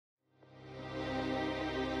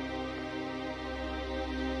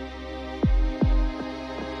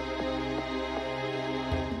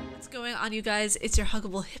on, you guys? It's your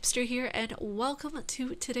huggable hipster here, and welcome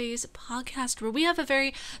to today's podcast where we have a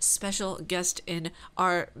very special guest in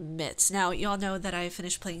our midst. Now, y'all know that I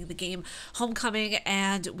finished playing the game Homecoming,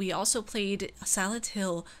 and we also played Silent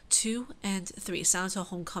Hill 2 and 3. Silent Hill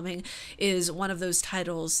Homecoming is one of those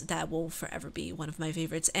titles that will forever be one of my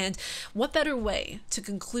favorites, and what better way to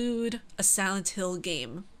conclude a Silent Hill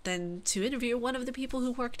game than to interview one of the people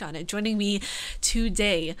who worked on it. Joining me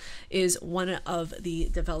today is one of the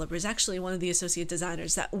developers, actually one of the associate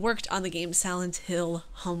designers that worked on the game Silent Hill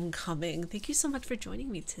Homecoming. Thank you so much for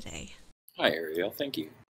joining me today. Hi, Ariel. Thank you.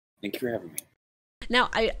 Thank you for having me. Now,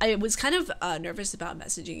 I was kind of nervous about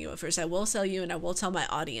messaging you at first. I will tell you, and I will tell my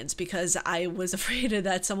audience, because I was afraid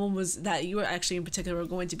that you were actually in particular were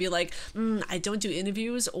going to be like, I don't do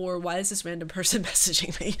interviews, or why is this random person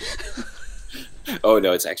messaging me? Oh,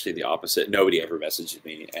 no, it's actually the opposite. Nobody ever messaged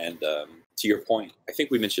me. And to your point, I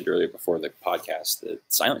think we mentioned earlier before the podcast that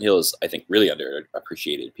Silent Hill is, I think, really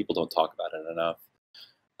underappreciated. People don't talk about it enough.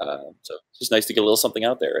 So it's just nice to get a little something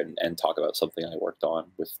out there and talk about something I worked on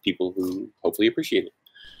with people who hopefully appreciate it.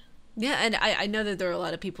 Yeah, and I know that there are a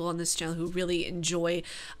lot of people on this channel who really enjoy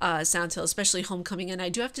Silent Hill, especially Homecoming, and I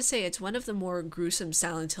do have to say it's one of the more gruesome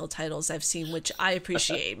Silent Hill titles I've seen, which I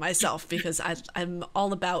appreciate myself, because I'm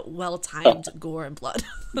all about well-timed gore and blood.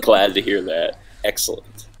 Glad to hear that.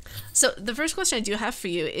 Excellent. So the first question I do have for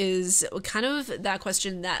you is kind of that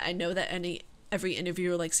question that I know that every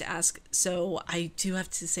interviewer likes to ask, so I do have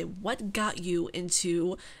to say, what got you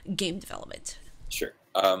into game development? Sure.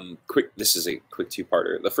 This is a quick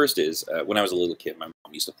two-parter. The first is, when I was a little kid, my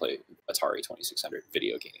mom used to play Atari 2600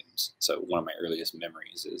 video games. So one of my earliest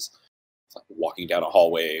memories is like walking down a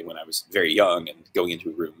hallway when I was very young and going into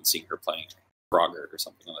a room and seeing her playing Frogger or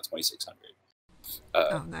something on the 2600.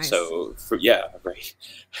 Oh, nice. So, right.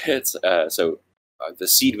 It's the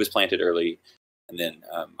seed was planted early, and then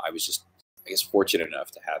I was just, I guess, fortunate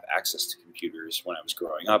enough to have access to computers when I was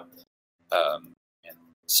growing up. And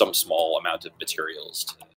some small amount of materials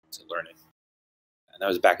to learn it. And that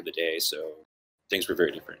was back in the day, so things were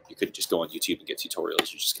very different. You couldn't just go on YouTube and get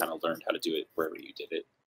tutorials. You just kind of learned how to do it wherever you did it.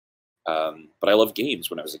 But I loved games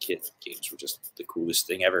when I was a kid. Games were just the coolest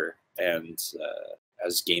thing ever. And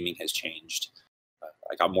as gaming has changed,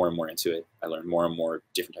 I got more and more into it. I learned more and more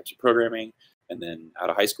different types of programming. And then out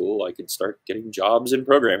of high school, I could start getting jobs in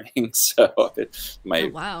programming. So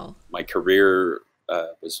my career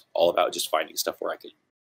was all about just finding stuff where I could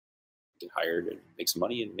get hired and make some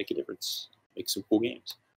money and make a difference, make some cool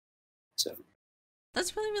games. So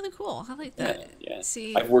that's really, really cool. I like that. Yeah.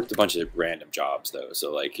 See, I've worked a bunch of random jobs though,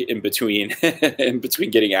 so like in between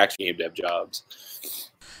getting actual game dev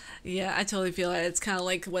jobs. Yeah, I totally feel it. It's kind of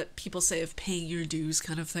like what people say of paying your dues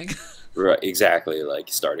kind of thing. Right, exactly. Like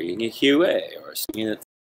starting a QA or starting an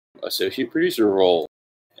associate producer role.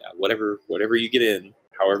 Yeah, whatever you get in,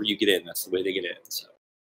 however you get in, that's the way they get in. So.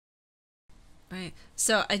 Right.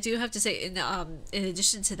 So I do have to say, in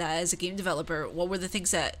addition to that, as a game developer, what were the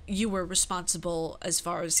things that you were responsible as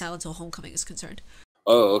far as Silent Hill Homecoming is concerned?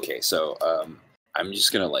 Oh, okay. So I'm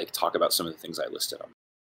just gonna like talk about some of the things I listed on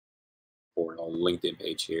our LinkedIn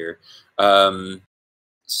page here.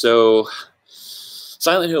 So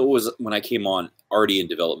Silent Hill was, when I came on, already in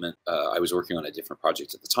development. I was working on a different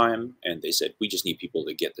project at the time, and they said, we just need people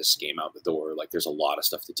to get this game out the door. Like, there's a lot of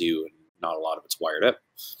stuff to do, and not a lot of it's wired up.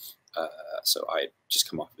 So I just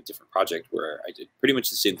come off of a different project where I did pretty much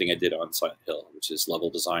the same thing I did on Silent Hill, which is level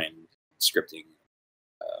design, scripting,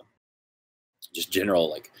 just general,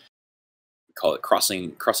 like, we call it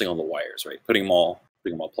crossing all the wires, right? Putting them all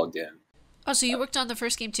plugged in. Oh, so you worked on the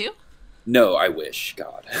first game too? No, I wish,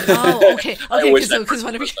 God. Oh, okay. Okay, because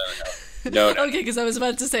whenever no. Okay, because I was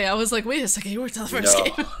about to say, I was like, wait a second, you worked on the first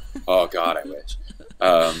game. Oh, God, I wish.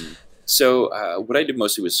 So what I did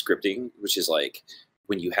mostly was scripting, which is like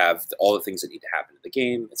when you have all the things that need to happen in the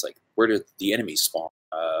game. It's like, where do the enemies spawn?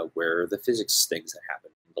 Where are the physics things that happen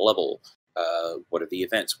in the level? What are the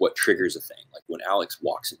events? What triggers a thing? Like when Alex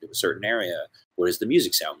walks into a certain area, what does the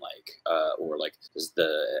music sound like? Or like, does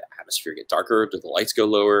the atmosphere get darker? Do the lights go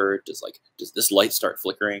lower? Does this light start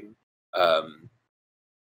flickering?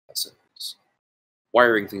 So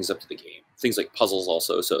wiring things up to the game. Things like puzzles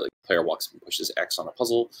also. So like the player walks and pushes X on a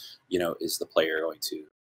puzzle. You know, is the player going to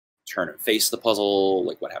turn and face the puzzle?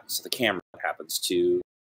 Like what happens to the camera? What happens to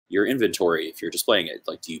your inventory if you're displaying it?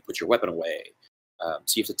 Like, do you put your weapon away?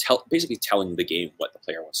 So you have to basically telling the game what the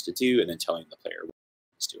player wants to do, and then telling the player what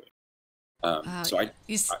he's doing.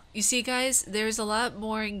 You see, guys, there's a lot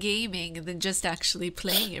more in gaming than just actually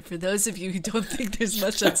playing it. For those of you who don't think there's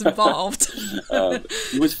much that's involved.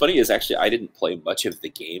 What's funny is actually I didn't play much of the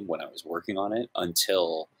game when I was working on it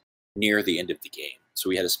until near the end of the game. So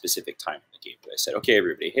we had a specific time in the game that I said, okay,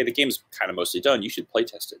 everybody, hey, the game's kind of mostly done. You should play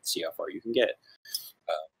test it, see how far you can get.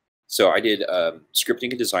 So I did scripting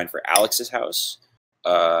and design for Alex's house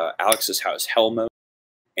hell mode,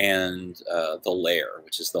 and the lair,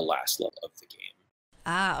 which is the last level of the game.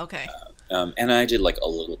 Ah, okay. And I did like a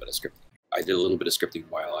little bit of scripting. I did a little bit of scripting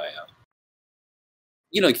while I,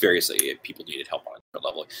 like variously, people needed help on a different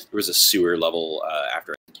level. There was a sewer level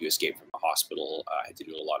after I think you escaped from the hospital. I had to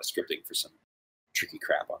do a lot of scripting for some tricky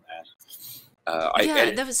crap on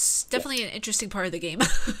that. That was definitely an interesting part of the game.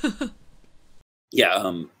 Yeah,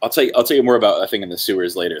 I'll tell you more about a thing in the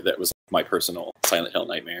sewers later. That was my personal Silent Hill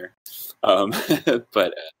nightmare.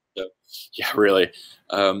 But yeah, really.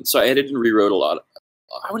 So I edited and rewrote a lot.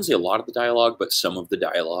 I wouldn't say a lot of the dialogue, but some of the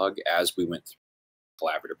dialogue as we went through the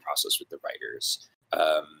collaborative process with the writers.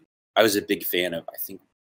 I was a big fan of, I think,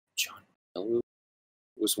 John Miller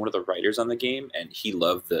was one of the writers on the game, and he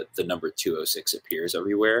loved that the number 206 appears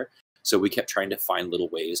everywhere. So we kept trying to find little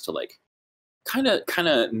ways to like kind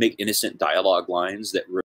of make innocent dialogue lines that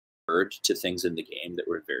referred to things in the game that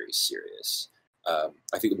were very serious.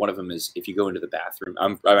 I think one of them is if you go into the bathroom.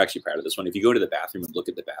 I'm actually proud of this one. If you go into the bathroom and look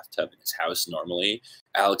at the bathtub in his house normally,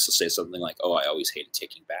 Alex will say something like, "Oh, I always hated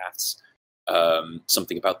taking baths."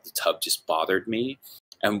 Something about the tub just bothered me.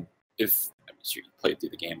 And I'm sure you played through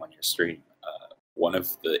the game on your stream, one of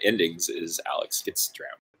the endings is Alex gets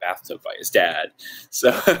drowned in the bathtub by his dad.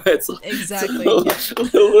 So it's exactly a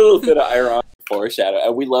little bit of ironic foreshadow.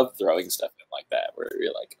 And we love throwing stuff in like that, where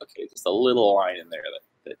you're like, okay, just a little line in there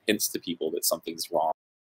that hints to people that something's wrong.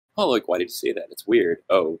 Oh, like, why did you say that? It's weird.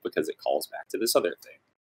 Oh, because it calls back to this other thing.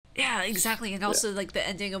 Yeah, exactly. And also like the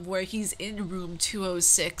ending of where he's in room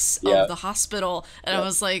 206 of the hospital. And I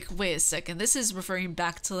was like, wait a second, this is referring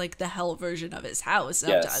back to like the hell version of his house.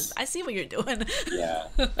 Yes. I see what you're doing. Yeah.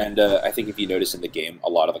 And I think if you notice in the game, a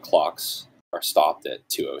lot of the clocks are stopped at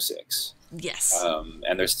 206. Yes.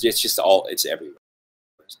 And it's everywhere.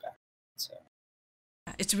 So.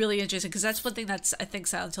 It's really interesting because that's one thing that's I think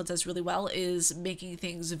Silent Hill does really well is making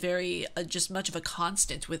things very just much of a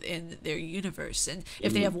constant within their universe. And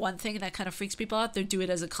if they have one thing that kind of freaks people out, they do it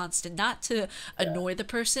as a constant, not to annoy the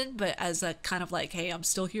person, but as a kind of like, hey, I'm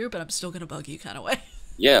still here, but I'm still gonna bug you kind of way.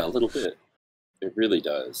 Yeah, a little bit. It really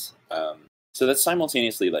does. So that's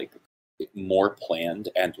simultaneously like more planned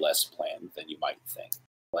and less planned than you might think.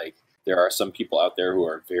 Like, there are some people out there who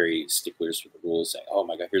are very sticklers for the rules, saying, oh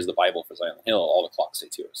my god, here's the Bible for Silent Hill, all the clocks say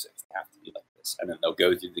 206, they have to be like this. And then they'll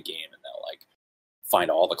go through the game and they'll like find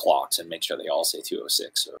all the clocks and make sure they all say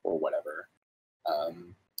 206 or whatever.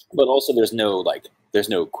 But also there's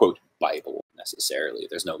no quote Bible necessarily.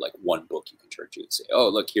 There's no like one book you can turn to and say, oh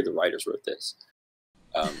look, here the writers wrote this.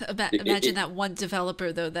 Imagine that one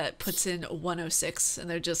developer though that puts in 106 and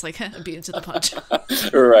they're just like beating to the punch.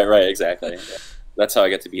 right, exactly. Yeah. That's how I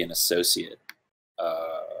got to be an associate.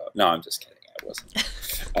 No, I'm just kidding. I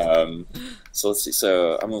wasn't. So let's see.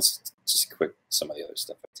 So I'm going to just quick some of the other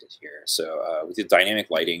stuff I did here. So we did dynamic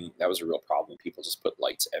lighting. That was a real problem. People just put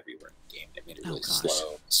lights everywhere in the game. It made it really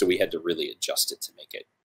slow. So we had to really adjust it to make it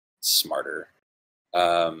smarter.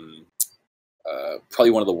 Probably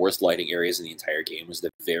one of the worst lighting areas in the entire game was the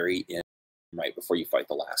very end, right before you fight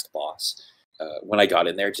the last boss. When I got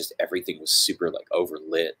in there, just everything was super like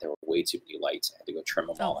overlit. There were way too many lights. I had to go trim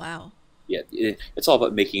them all. Oh wow! Yeah, it's all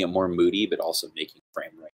about making it more moody, but also making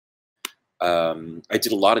frame rate. I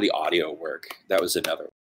did a lot of the audio work. That was another,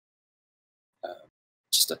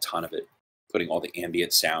 just a ton of it. Putting all the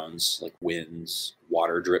ambient sounds like winds,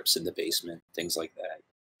 water drips in the basement, things like that.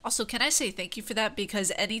 Also, can I say thank you for that?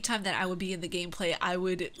 Because anytime that I would be in the gameplay, I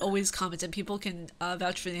would always comment, and people can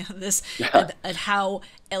vouch for me on this, and how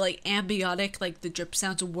like ambiotic like the drip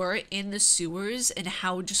sounds were in the sewers, and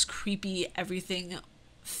how just creepy everything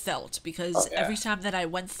felt. Because every time that I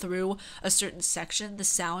went through a certain section, the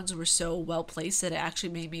sounds were so well placed that it actually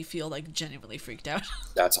made me feel like genuinely freaked out.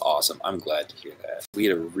 That's awesome. I'm glad to hear that. We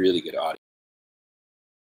had a really good audience.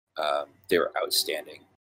 They were outstanding.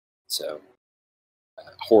 So.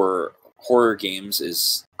 Horror games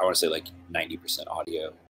is, I want to say, like 90%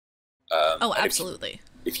 audio. Oh, absolutely.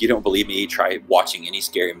 If you don't believe me, try watching any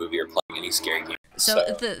scary movie or playing any scary game. So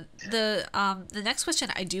the next question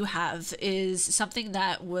I do have is something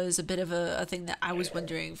that was a bit of a thing that I was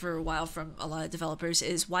wondering for a while from a lot of developers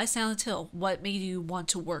is why Silent Hill? What made you want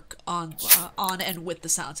to work on and with the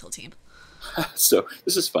Silent Hill team? So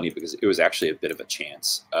this is funny because it was actually a bit of a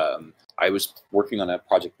chance. I was working on a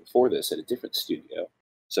project before this at a different studio.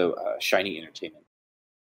 So Shiny Entertainment.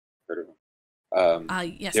 Heard of them?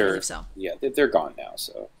 Yes, I believe so. Yeah, they're gone now.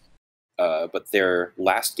 So, but their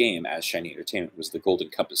last game as Shiny Entertainment was the Golden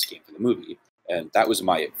Compass game for the movie, and that was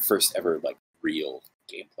my first ever like real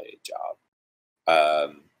gameplay job.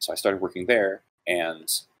 So I started working there, and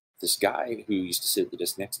this guy who used to sit at the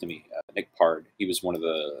desk next to me, Nick Pard, he was one of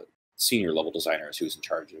the senior level designers who was in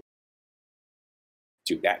charge of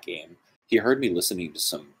doing that game. He heard me listening to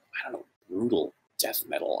some, I don't know, brutal death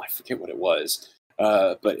metal. I forget what it was.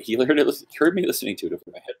 But he heard me listening to it over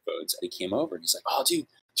my headphones, and he came over and he's like, "Oh, dude,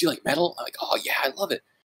 do you like metal?" I'm like, "Oh, yeah, I love it."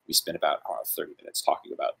 We spent about 30 minutes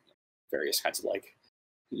talking about various kinds of like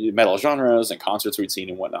metal genres and concerts we'd seen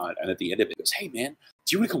and whatnot. And at the end of it, he goes, "Hey, man,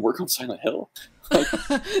 do you want to come work on Silent Hill?" Like,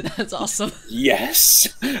 That's awesome. yes,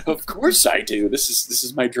 of course I do. This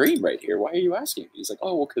is my dream right here. Why are you asking me? He's like,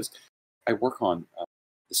 "Oh, well, because I work on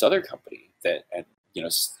this other company that, and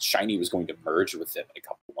Shiny was going to merge with them in a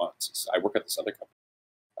couple of months. So I work at this other company,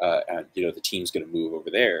 and the team's going to move over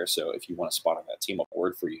there. So if you want a spot on that team, I'll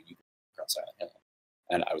board for you. You can work on Silent Hill."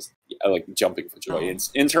 And I was like jumping for joy. And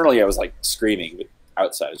internally, I was like screaming, but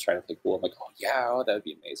outside, I was trying to play cool. I'm like, "Oh yeah, that would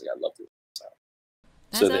be amazing. I'd love to."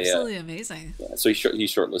 That's absolutely amazing. Yeah, so he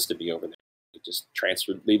shortlisted me over there.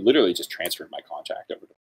 They literally just transferred my contract over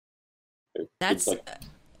to. That's like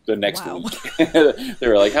the next wow. week. They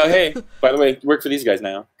were like, "Oh, hey, by the way, you work for these guys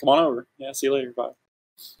now. Come on over. Yeah, see you later. Bye."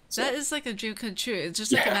 So, that is like a dream come true. It's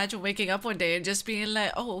just like imagine waking up one day and just being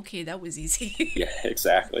like, "Oh, okay, that was easy." Yeah,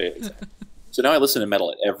 exactly. So now I listen to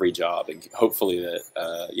metal at every job, and hopefully that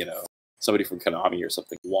somebody from Konami or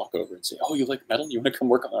something will walk over and say, "Oh, you like metal? You want to come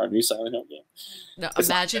work on our new Silent Hill game?" No,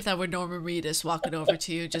 imagine if that were Norman Reedus walking over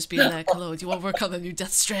to you, just being like, "Hello, do you want to work on the new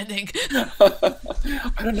Death Stranding?"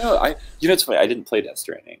 I don't know. It's funny. I didn't play Death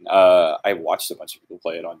Stranding. I watched a bunch of people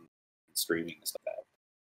play it on streaming and stuff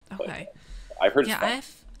like that. Okay. But I've heard it's fun.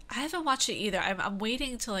 I haven't watched it either. I'm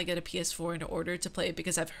waiting till I get a PS4 in order to play it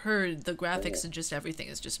because I've heard the graphics and just everything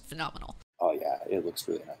is just phenomenal. Oh yeah, it looks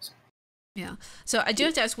really nice. Yeah. So I do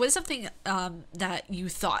have to ask, what is something that you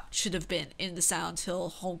thought should have been in the Silent Hill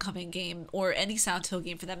Homecoming game, or any Silent Hill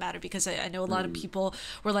game for that matter? Because I know a lot of people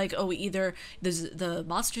were like, "Oh, either the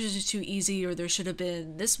monsters are too easy, or there should have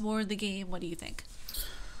been this more in the game." What do you think?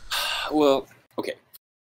 Well, okay.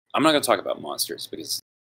 I'm not going to talk about monsters because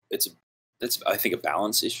it's I think a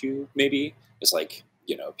balance issue. Maybe it's like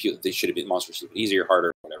they should have been monsters should have been easier,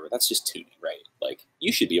 harder, whatever. That's just tuning, right? Like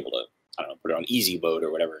you should be able to, I don't know, put it on easy mode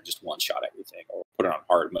or whatever, and just one shot everything, or put it on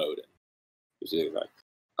hard mode.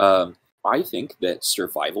 I think that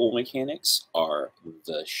survival mechanics are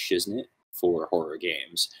the shiznit for horror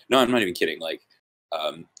games. No, I'm not even kidding. Like,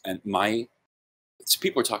 so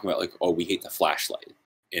people are talking about like, "Oh, we hate the flashlight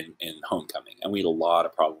in Homecoming," and we had a lot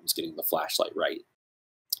of problems getting the flashlight right.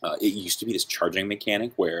 It used to be this charging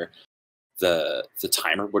mechanic where the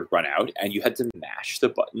timer would run out and you had to mash the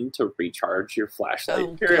button to recharge your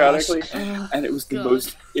flashlight periodically. And it was the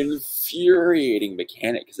most infuriating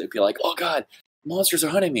mechanic because they'd be like, "Oh god, monsters are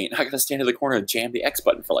hunting me," and I gotta stand in the corner and jam the X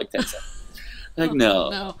button for like 10 seconds. Like,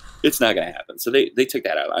 no, it's not gonna happen. So they took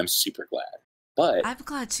that out. I'm super glad. But I'm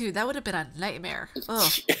glad too. That would have been a nightmare.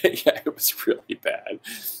 Oh. Yeah, it was really bad.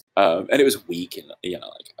 And it was weak, and we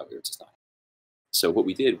were just not. So what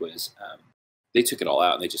we did was they took it all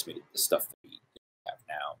out and they just made it the stuff that we have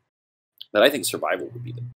now. But I think survival would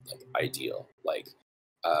be the ideal, like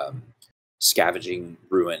scavenging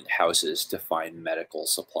ruined houses to find medical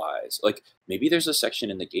supplies. Like maybe there's a section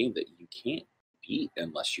in the game that you can't beat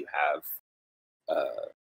unless you have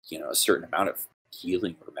a certain amount of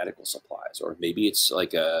healing or medical supplies, or maybe it's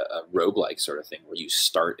like a roguelike sort of thing where you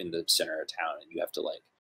start in the center of town and you have to like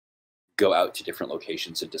go out to different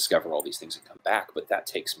locations and discover all these things and come back, but that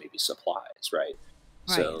takes maybe supplies, right?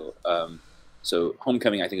 So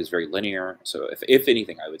Homecoming I think is very linear. So if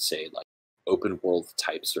anything, I would say like open world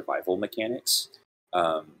type survival mechanics,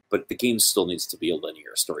 but the game still needs to be a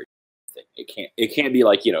linear story thing. It can't be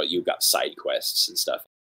like you've got side quests and stuff.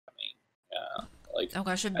 Oh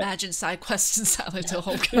gosh, imagine side quests in Silent Hill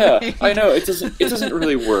Homecoming. Yeah, I know it doesn't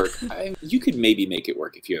really work. You could maybe make it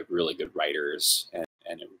work if you have really good writers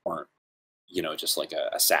and it weren't just like a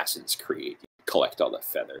Assassin's Creed, collect all the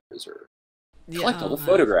feathers or collect all the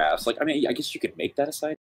photographs. Like, I mean, I guess you could make that a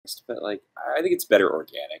side quest, but like, I think it's better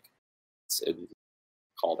organic. It's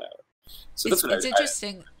called out. So it's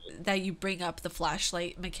interesting that you bring up the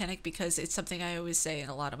flashlight mechanic, because it's something I always say in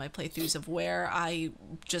a lot of my playthroughs of where I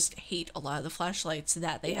just hate a lot of the flashlights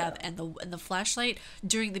that they have, and the flashlight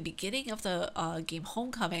during the beginning of the game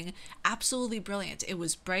Homecoming, absolutely brilliant. It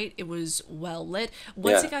was bright, it was well lit.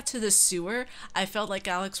 Once it got to the sewer, I felt like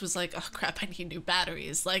Alex was like, "Oh crap, I need new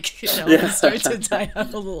batteries." Like, it started to die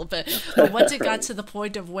out a little bit. But once it got to the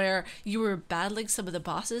point of where you were battling some of the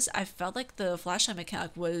bosses, I felt like the flashlight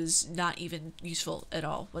mechanic was not even useful at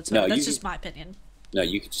all whatsoever. That's just my opinion. No,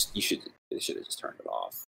 they should have just turned it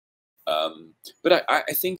off. But I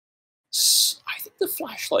think the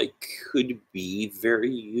flashlight could be very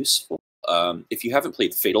useful. If you haven't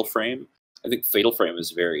played Fatal Frame, I think Fatal Frame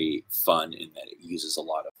is very fun in that it uses a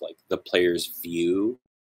lot of like the player's view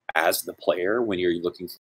as the player when you're looking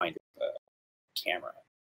for kind of a camera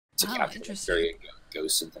to Oh, capture like, interesting. very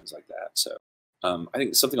ghosts and things like that. So I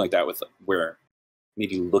think something like that with where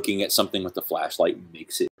maybe looking at something with the flashlight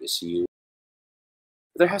makes it miss you.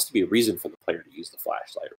 There has to be a reason for the player to use the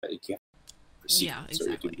flashlight, right? You can't perceive Yeah, it. So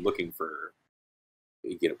you can exactly. be looking for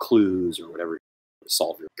clues or whatever to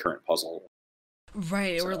solve your current puzzle.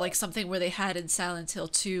 Right, or So like something where they had in Silent Hill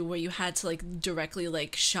 2 where you had to like directly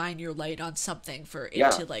like shine your light on something for it yeah,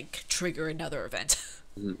 to like trigger another event.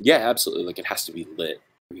 yeah, absolutely. Like it has to be lit.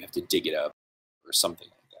 Or you have to dig it up or something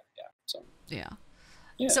like that. Yeah. So Yeah.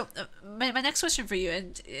 yeah. So my next question for you,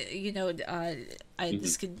 and hmm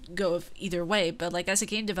this could go of either way, but like as a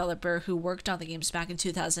game developer who worked on the games back in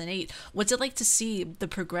 2008, what's it like to see the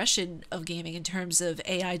progression of gaming in terms of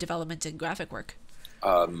AI development and graphic work?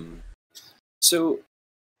 Um, so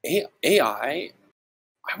AI,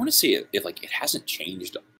 I want to say it like it hasn't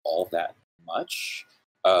changed all that much.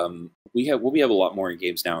 We have what we have a lot more in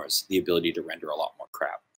games now is the ability to render a lot more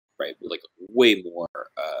crap, right? Like way more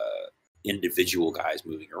individual guys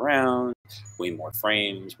moving around, way more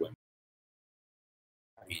frames.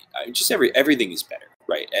 I mean, just everything is better,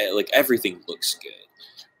 right? Like everything looks good.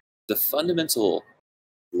 The fundamental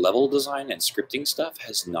level design and scripting stuff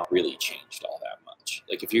has not really changed all that much.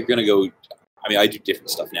 Like if you're gonna go, I mean, I do different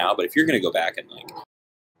stuff now, but if you're gonna go back and like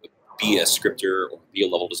be a scripter or be a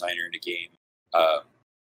level designer in a game. Um,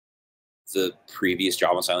 the previous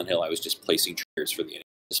job on Silent Hill, I was just placing triggers for the enemy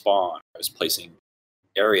to spawn. I was placing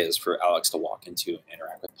areas for Alex to walk into and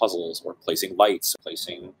interact with puzzles, or placing lights,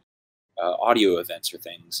 placing audio events or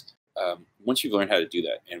things. Once you learn how to do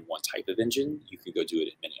that in one type of engine, you can go do it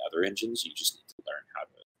in many other engines. You just need to learn how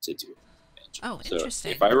to do it in engine. Oh, So if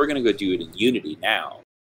interesting. I were going to go do it in Unity now,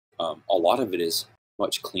 a lot of it is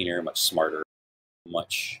much cleaner, much smarter,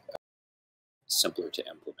 much simpler to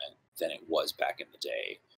implement than it was back in the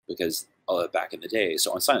day. Because back in the day,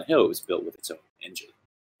 so on Silent Hill, it was built with its own engine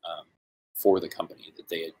um, for the company that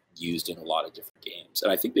they had used in a lot of different games,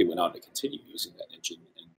 and I think they went on to continue using that engine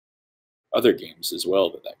in other games as well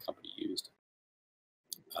that that company used.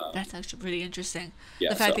 Um, That's actually pretty interesting. The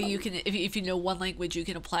yeah, fact so that you can, if you know one language, you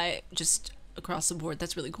can apply it just across the board.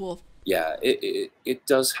 That's really cool. yeah, it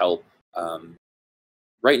does help. Um,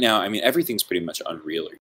 right now, I mean, everything's pretty much Unreal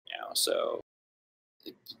now, so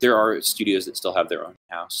there are studios that still have their own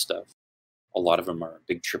house stuff. A lot of them are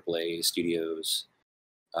big AAA studios.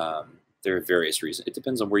 There are various reasons. It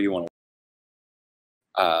depends on where you want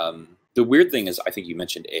to. The weird thing is, I think you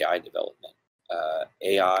mentioned AI development.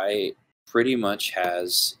 AI pretty much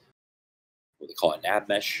has what they call a nav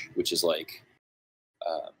mesh, which is like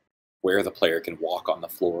uh, where the player can walk on the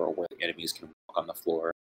floor or where the enemies can walk on the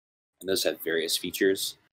floor, and those have various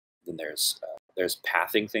features. Then there's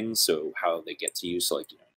pathing things, so how they get to you. So like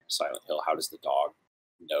Silent Hill, how does the dog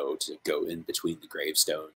know to go in between the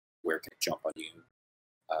gravestone? Where can it jump on you?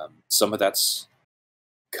 Some of that's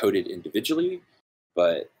coded individually,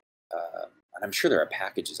 but and I'm sure there are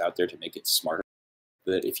packages out there to make it smarter.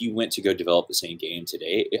 But if you went to go develop the same game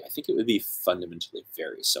today, I think it would be fundamentally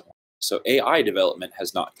very similar. So AI development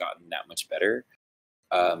has not gotten that much better.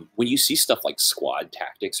 When you see stuff like squad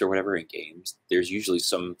tactics or whatever in games, there's usually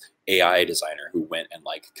some AI designer who went and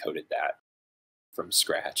like coded that from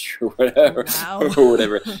scratch or whatever Wow. or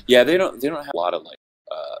whatever. Yeah, they don't have a lot of like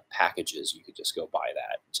packages. You could just go buy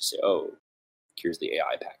that and just say, oh, here's the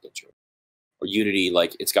AI package. Or Unity,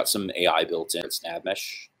 like it's got some AI built in its nav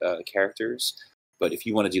mesh characters. But if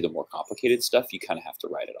you want to do the more complicated stuff, you kind of have to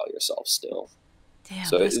write it all yourself still. Damn,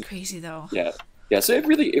 So that's crazy though. yeah, yeah. So it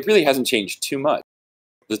really hasn't changed too much.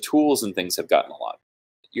 The tools and things have gotten a lot.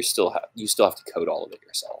 You still have to code all of it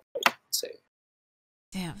yourself. I would say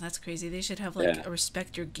Damn, that's crazy. They should have like yeah. a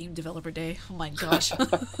respect your game developer day. Oh my gosh.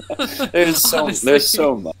 There's Honestly.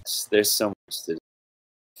 so much. There's so much to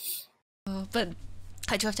But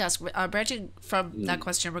I do have to ask, branching from that mm,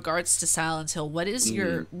 question in regards to Silent Hill, what is mm.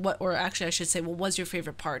 your, what, or actually I should say, what was your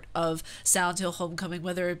favorite part of Silent Hill Homecoming,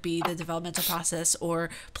 whether it be the developmental process or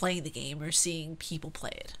playing the game or seeing people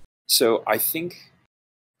play it? So I think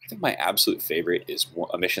my absolute favorite is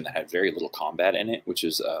a mission that had very little combat in it, which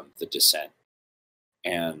is the Descent.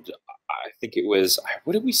 And I think it was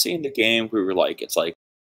what did we say in the game? We were like it's like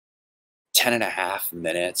 10.5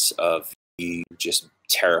 minutes of you just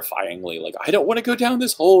terrifyingly like I don't want to go down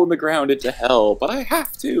this hole in the ground into hell, but I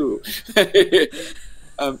have to.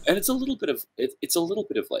 And it's a little bit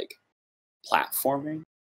of like platforming.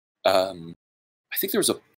 Um, I think there was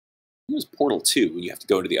a it was Portal 2 when you have to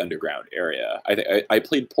go into the underground area. I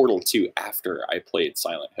played Portal 2 after I played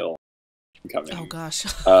Silent Hill Homecoming. Oh gosh.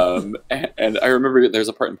 And I remember there's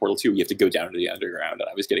a part in Portal 2 where you have to go down to the underground, and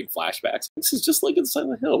I was getting flashbacks. This is just like in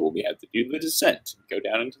Silent Hill when we had to do the descent and go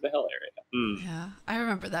down into the hell area. Yeah, I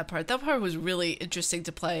remember that part. That part was really interesting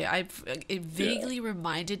to play. It vaguely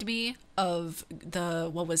reminded me of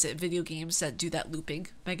what was it, video games that do that looping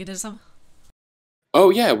mechanism. Oh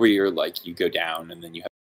yeah, where you're like, you go down and then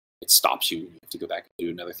it stops you. You have to go back and do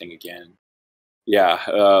another thing again. Yeah,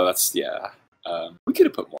 we could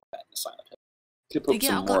have put more of that in the Silent Hill. Could have put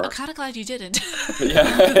some more. I'm kind of glad you didn't.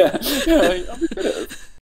 yeah, we could have.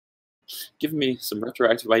 Give me some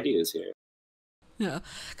retroactive ideas here. Yeah,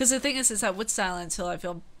 because the thing is that with Silent Hill, I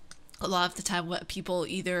feel a lot of the time what people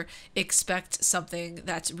either expect something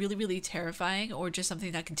that's really, really terrifying or just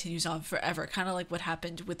something that continues on forever, kind of like what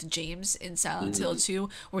happened with James in Silent Hill 2,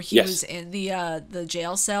 where he was in the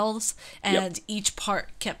jail cells and each part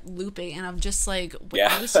kept looping, and I'm just like,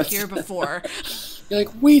 I was here before. You're like,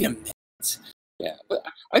 wait a minute. Yeah, but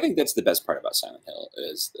I think that's the best part about Silent Hill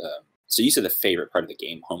is, so you said the favorite part of the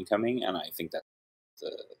game, Homecoming, and I think that's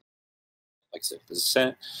like I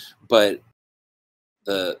said, but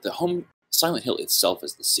the Silent Hill itself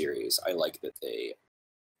as the series, I like that they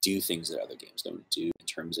do things that other games don't do in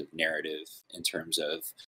terms of narrative, in terms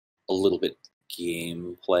of a little bit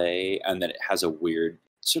gameplay, and that it has a weird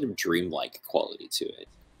sort of dreamlike quality to it.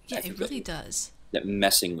 Yeah, it really does. That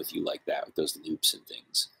messing with you like that, with those loops and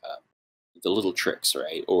things, the little tricks,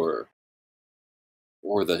 right? Or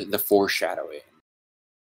the foreshadowing.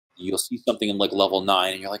 You'll see something in like level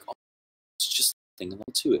 9, and you're like, oh, it's just thing in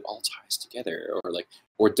level 2. It all ties together,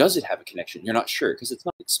 or does it have a connection? You're not sure because it's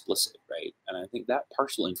not explicit, right? And I think that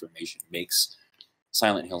partial information makes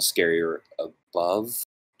Silent Hill scarier above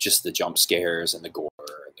just the jump scares and the gore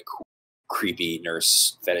and the creepy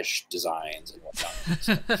nurse fetish designs and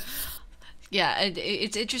whatnot. Yeah, and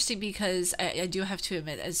it's interesting because I do have to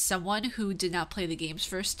admit, as someone who did not play the games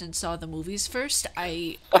first and saw the movies first,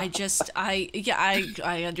 I understand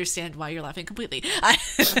why you're laughing completely.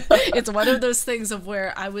 It's one of those things of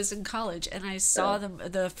where I was in college and I saw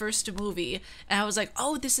the first movie and I was like,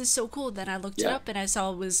 oh, this is so cool. Then I looked it up and I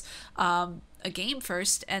saw it was a game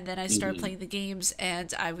first, and then I started playing the games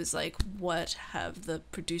and I was like, what have the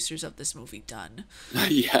producers of this movie done?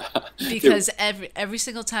 Because every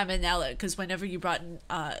single time, and now because whenever you brought in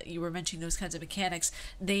you were mentioning those kinds of mechanics,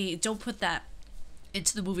 they don't put that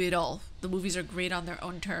into the movie at all. The movies are great on their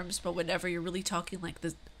own terms, but whenever you're really talking like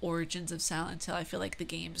the origins of Silent Hill, I feel like the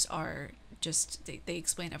games are just they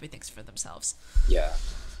explain everything for themselves.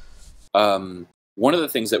 One of the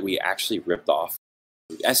things that we actually ripped off,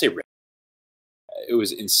 I say ripped, it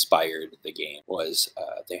was inspired, the game, was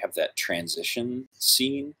they have that transition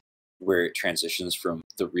scene where it transitions from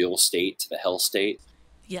the real state to the hell state.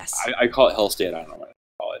 Yes. I call it hell state. I don't know what I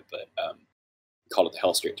call it, but call it the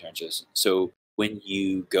hell state transition. So when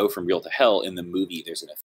you go from real to hell in the movie, there's an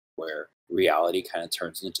effect where reality kind of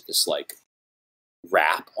turns into this like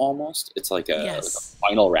wrap almost. It's like a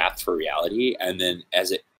final wrap for reality. And then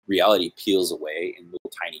as reality peels away in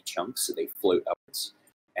little tiny chunks, so they float upwards.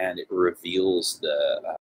 And it reveals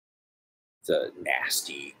the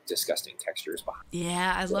nasty, disgusting textures behind.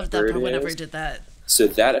 Yeah, I loved that part whenever it did that. So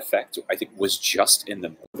that effect, I think, was just in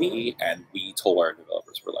the movie, and we told our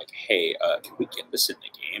developers, we're like, hey, can we get this in the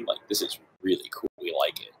game? Like, this is really cool. We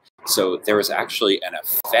like it. So there was actually an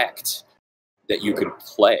effect that you could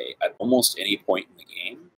play at almost any point in the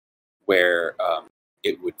game where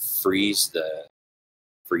it would freeze the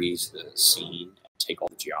scene, and take all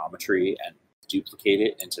the geometry and duplicate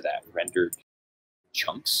it into that rendered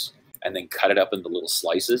chunks, and then cut it up into little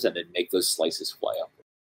slices, and then make those slices fly up.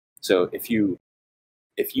 So if you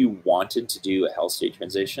wanted to do a hell state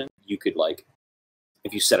transition, you could, like,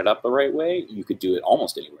 if you set it up the right way, you could do it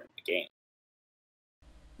almost anywhere in the game.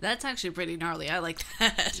 That's actually pretty gnarly. I like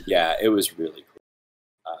that. Yeah, it was really cool.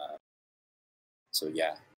 So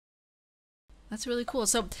yeah. That's really cool.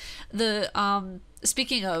 So the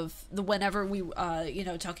speaking of the whenever we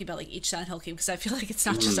talking about like each Silent Hill game, because I feel like it's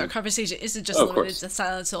not just our conversation isn't just limited to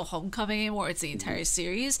Silent Hill Homecoming anymore, it's the entire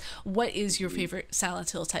series. What is your favorite Silent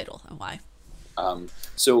Hill title and why?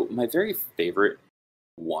 So my very favorite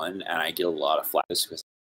one, and I get a lot of flack because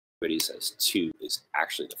everybody says 2, is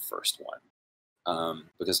actually the first one.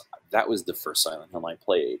 Because that was the first Silent Hill I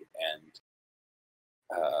played, and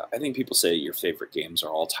I think people say your favorite games are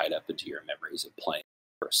all tied up into your memories of playing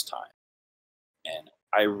the first time. And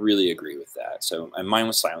I really agree with that. So mine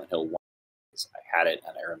was Silent Hill 1. I had it,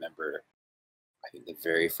 and I remember, I think the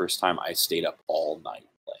very first time I stayed up all night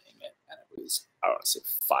playing it, and it was, I don't want to say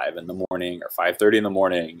 5 in the morning or 5:30 in the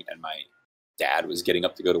morning, and my dad was getting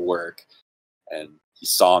up to go to work, and he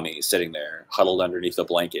saw me sitting there huddled underneath a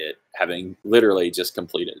blanket, having literally just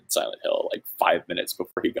completed Silent Hill like 5 minutes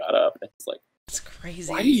before he got up. And it's like, It's crazy.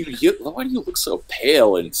 why do you look so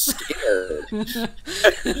pale and scared?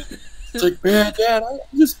 It's like, man, Dad, I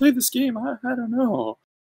just played this game. I don't know.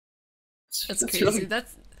 That's crazy. Really...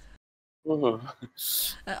 That's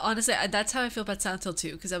honestly, that's how I feel about Silent Hill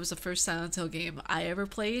 2, because that was the first Silent Hill game I ever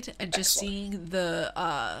played, and just seeing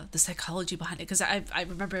the psychology behind it. Because I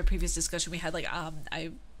remember a previous discussion we had, like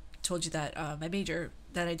I told you that my major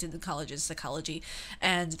that I did in college is psychology,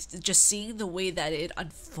 and just seeing the way that it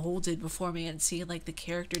unfolded before me, and seeing like the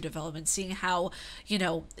character development, seeing how, you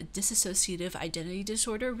know, dissociative identity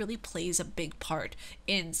disorder really plays a big part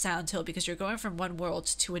in Silent Hill, because you're going from one world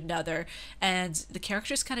to another, and the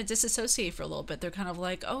characters kind of disassociate for a little bit. They're kind of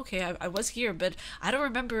like, oh, okay, I was here, but I don't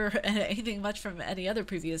remember anything much from any other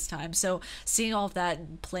previous time. So seeing all of that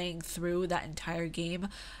and playing through that entire game,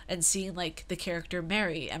 and seeing like the character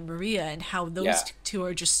Mary and Maria, and how those two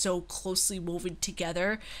are just so closely woven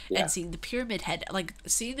together, and seeing the pyramid head, like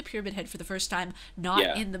seeing the pyramid head for the first time,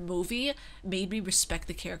 not in the movie, made me respect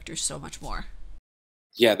the character so much more.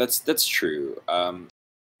 Yeah, that's true. I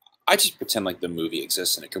just pretend like the movie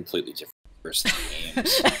exists in a completely different universe than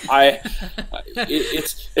the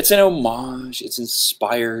games. It's an homage. It's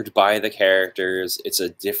inspired by the characters. It's a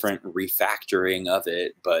different refactoring of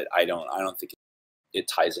it, but I don't think it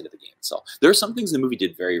ties into the game itself. There are some things the movie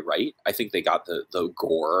did very right. I think they got the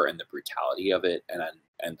gore and the brutality of it,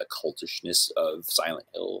 and the cultishness of Silent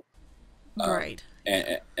Hill, right.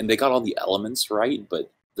 And they got all the elements right, but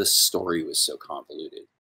the story was so convoluted.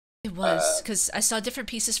 It was, because I saw different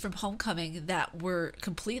pieces from Homecoming that were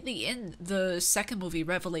completely in the second movie,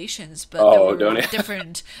 Revelations, but there were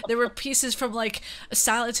different. There were pieces from like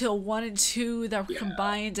Silent Hill 1 and 2 that were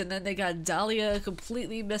combined, and then they got Dahlia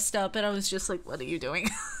completely messed up, and I was just like, what are you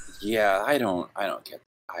doing? Yeah, I don't get.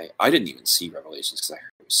 I didn't even see Revelations because I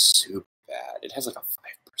heard it was super bad. It has like a 5%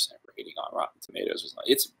 rating on Rotten Tomatoes.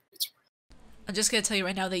 It's I'm just gonna tell you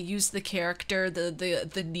right now, they used the character,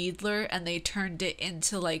 the Needler, and they turned it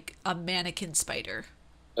into like a mannequin spider.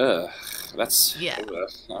 That's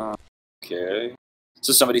okay.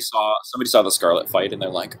 So somebody saw the Scarlet fight, and they're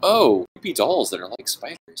like, "Oh, creepy dolls that are like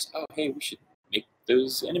spiders. Oh, hey, we should make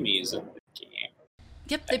those enemies in the game."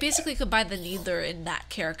 Yep, they basically combined the Needler and that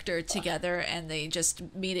character together, and they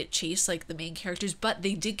just made it chase like the main characters. But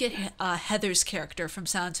they did get Heather's character from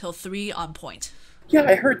Silent Hill 3 on point. Yeah,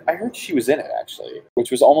 I heard she was in it, actually,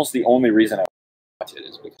 which was almost the only reason I watched it,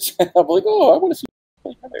 is because I'm like, oh, I want to see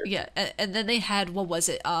Heather. Yeah, and then they had, what was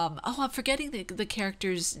it? I'm forgetting the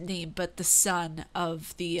character's name, but the son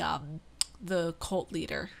of the cult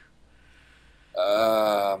leader.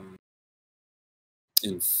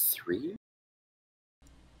 In 3?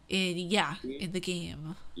 In the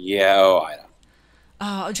game. Yeah, I don't.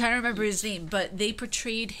 Oh, I'm trying to remember his name, but they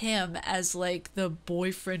portrayed him as like the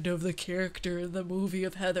boyfriend of the character in the movie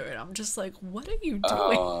of Heather, and I'm just like, what are you doing?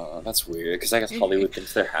 Oh, that's weird, because I guess Hollywood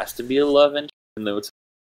thinks there has to be a love interest, even though it's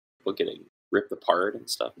people getting ripped apart and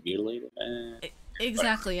stuff, mutilated.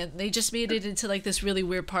 Exactly, and they just made it into like this really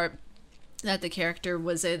weird part that the character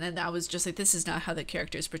was in, and I was just like, this is not how the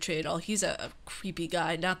character is portrayed at all. He's a creepy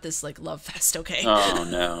guy, not this like love fest, okay?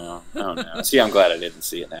 Oh no. See, I'm glad I didn't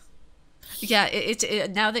see it now. Yeah,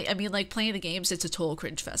 now that, I mean, like, playing the games, it's a total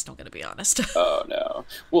cringe fest, I'm gonna be honest. Oh no.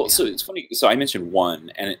 Well, so it's funny. So I mentioned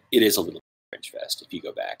 1, and it is a little cringe fest if you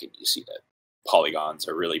go back and you see that polygons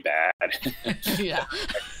are really bad. Yeah.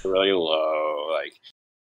 Really low. Like,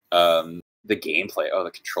 the gameplay. Oh, the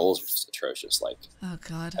controls are just atrocious. Like, oh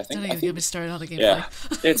god, don't even get me started on the gameplay. Yeah,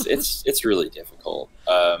 it's really difficult.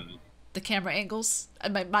 The camera angles.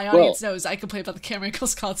 My audience knows I complain about the camera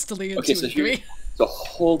angles constantly in 2 and 3. So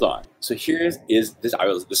hold on. So here is this.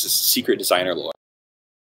 This is secret designer lore.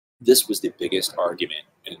 This was the biggest argument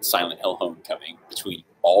in Silent Hill Homecoming between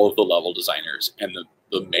all of the level designers and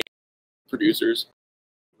the main producers.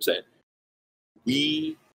 Was that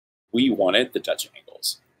we wanted the Dutch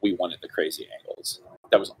angles. We wanted the crazy angles.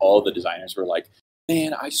 That was all the designers were like,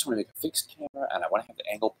 man, I just want to make a fixed camera, and I want to have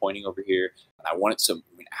the angle pointing over here, and I want it so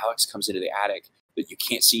when Alex comes into the attic, that you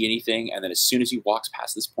can't see anything, and then as soon as he walks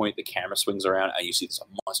past this point, the camera swings around, and you see this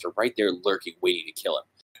monster right there lurking, waiting to kill him.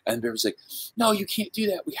 And everyone's like, no, you can't do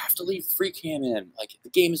that. We have to leave free cam in. Like, the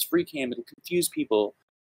game is free cam. It'll confuse people.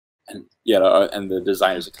 And and the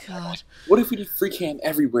designers are like, what if we did free cam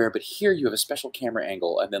everywhere, but here you have a special camera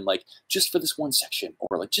angle, and then like just for this one section,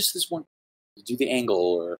 or like just this one, you do the angle,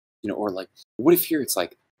 or or like what if here it's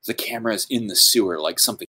like the camera is in the sewer, like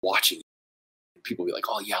something watching people would be like,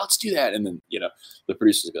 oh yeah, let's do that. And then, the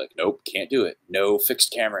producers would be like, nope, can't do it. No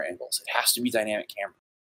fixed camera angles. It has to be dynamic camera.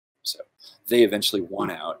 So they eventually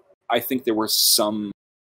won out. I think there were some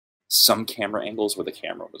camera angles where the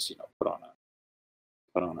camera was, put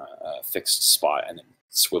on a fixed spot and then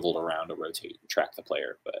swiveled around to rotate and track the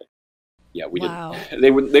player. But yeah, we didn't.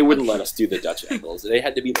 They wouldn't let us do the Dutch angles. They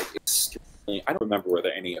had to be like extremely. I don't remember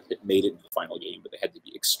whether any of it made it in the final game, but they had to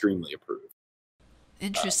be extremely approved.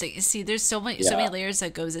 Interesting. You see, there's so many layers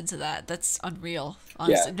that goes into that. That's unreal.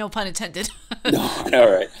 Honestly, no pun intended.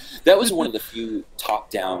 No, right. That was one of the few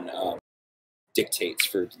top-down dictates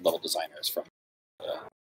for level designers from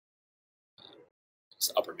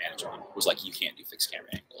upper management. Was like, you can't do fixed camera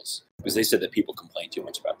angles because they said that people complained too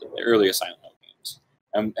much about the earlier Silent Hill games,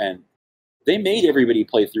 and they made everybody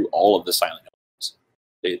play through all of the Silent Hill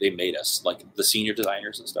games. They made us, like the senior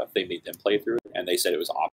designers and stuff. They made them play through it, and they said it was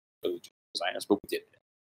optional for designers, but we did it.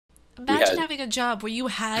 Imagine having a job where you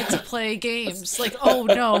had to play games. Like, oh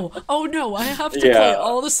no, I have to play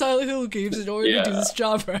all the Silent Hill games in order to do this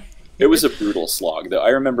job right. It was a brutal slog, though. I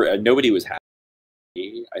remember nobody was happy.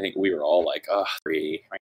 I think we were all like, oh, 3,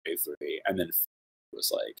 and then it was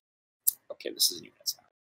like, okay, this isn't even a sound.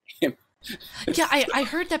 Yeah, I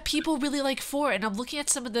heard that people really like 4, and I'm looking at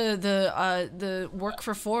some of the work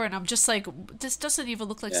for 4, and I'm just like, this doesn't even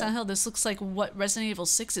look like Silent Hill. This looks like what Resident Evil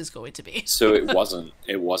 6 is going to be. So it wasn't.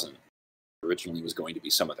 Originally was going to be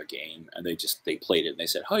some other game, and they played it, and they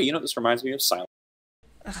said, oh, this reminds me of Silent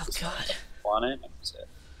Hill. Oh, God. On it, and that was it.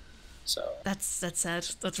 So that's sad.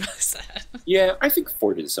 That's really sad. Yeah, I think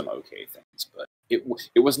 4 did some okay things, but it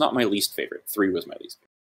was not my least favorite. 3 was my least favorite.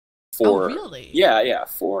 4, oh, really? Yeah.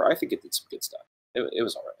 4, I think it did some good stuff. It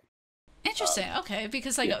was all right. Interesting. Okay,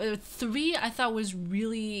 because 3 I thought was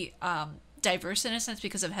really diverse in a sense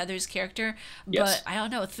because of Heather's character, but I don't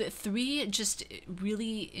know. 3 just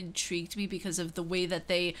really intrigued me because of the way that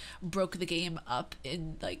they broke the game up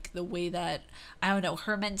in like the way that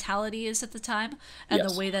her mentality is at the time, and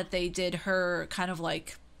the way that they did her kind of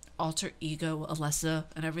like alter ego Alessa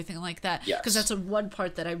and everything like that. Because that's one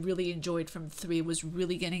part that I really enjoyed from 3 was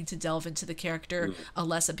really getting to delve into the character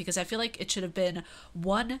Alessa, because I feel like it should have been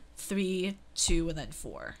 1, 3, 2, and then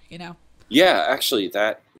 4. Yeah, actually,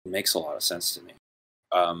 that makes a lot of sense to me.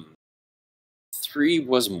 3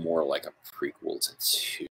 was more like a prequel to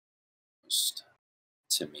 2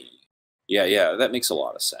 to me. Yeah, that makes a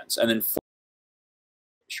lot of sense. And then 4,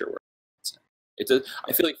 sure, it does.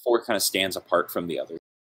 I feel like 4 kind of stands apart from the other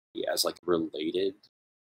as like related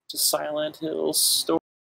to Silent Hill story.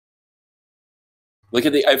 Like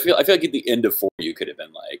I feel like at the end of 4 you could have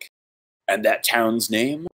been like, and that town's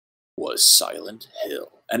name was Silent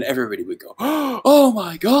Hill, and everybody would go, oh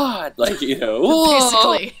my god, like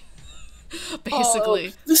basically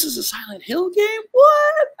oh, this is a Silent Hill game.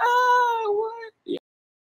 What? Yeah.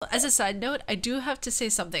 As a side note, I do have to say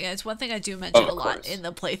something. It's one thing I do mention a lot in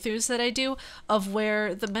the playthroughs that I do, of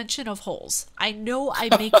where the mention of holes. I know I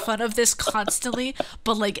make fun of this constantly,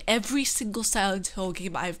 but like every single Silent Hill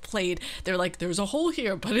game I've played, they're like, there's a hole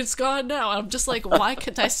here, but it's gone now. And I'm just like, why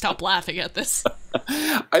can't I stop laughing at this?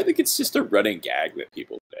 I think it's just a running gag that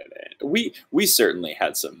people did. We certainly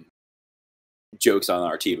had some jokes on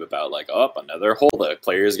our team about like, another hole the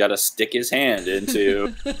player's got to stick his hand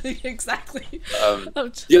into. Exactly.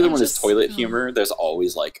 The other one is toilet humor. There's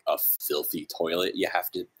always like a filthy toilet you have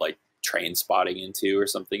to like train spotting into or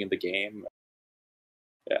something in the game.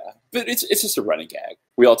 Yeah, but it's just a running gag.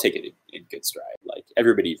 We all take it in good stride. Like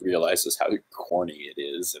everybody realizes how corny it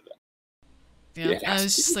is. And I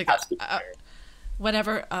was just like,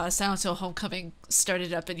 whenever Silent Hill Homecoming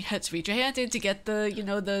started up and you had to reach your hand in to get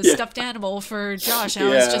the stuffed animal for Josh, I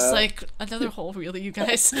was just like, another hole, really, you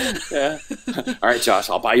guys? Yeah. All right, Josh,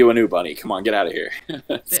 I'll buy you a new bunny. Come on, get out of here.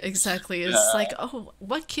 Exactly. It's like,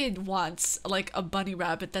 what kid wants like a bunny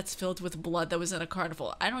rabbit that's filled with blood that was in a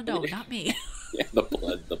carnival? I don't know, not me. Yeah,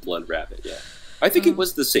 the blood rabbit. Yeah, I think it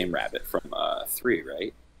was the same rabbit from 3,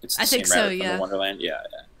 right? It's the same rabbit from the Wonderland. Yeah.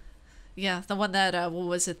 Yeah, the one that, what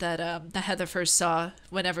was it that Heather first saw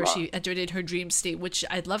whenever she entered in her dream state, which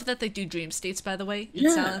I love that they do dream states, by the way,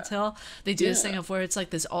 in Silent Hill. They do this thing of where it's like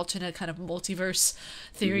this alternate kind of multiverse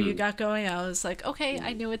theory you got going. I was like, okay,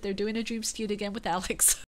 I knew it. They're doing a dream state again with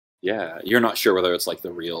Alex. Yeah, you're not sure whether it's like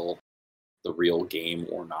the real game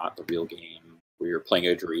or not the real game, where you're playing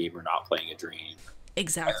a dream or not playing a dream.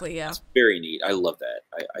 Exactly, yeah. It's very neat. I love that.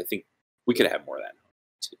 I think we could have more of that.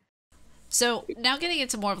 So now getting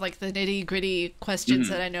into more of like the nitty gritty questions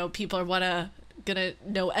that I know people are gonna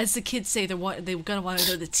know, as the kids say, they're gonna want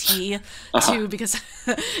to know the tea too, because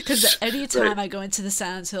anytime I go into the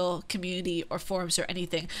Silent Hill community or forums or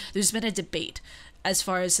anything, there's been a debate as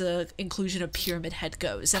far as the inclusion of Pyramid Head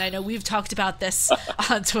goes. And I know we've talked about this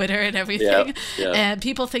on Twitter and everything. Yeah. And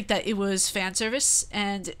people think that it was fan service.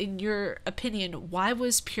 And in your opinion, why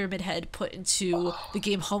was Pyramid Head put into the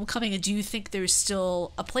game Homecoming? And do you think there's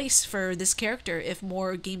still a place for this character if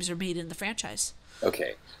more games are made in the franchise?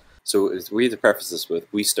 Okay. So we have to preface this with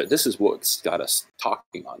this is what got us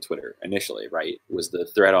talking on Twitter initially, right? Was the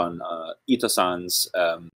thread on Ito-san's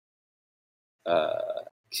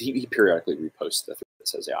he periodically reposts the thread that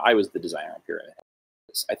says, "Yeah, I was the designer on Pyramid Head."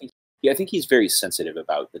 I think he's very sensitive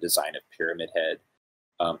about the design of Pyramid Head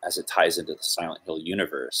as it ties into the Silent Hill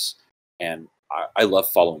universe, and I love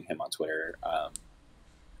following him on Twitter.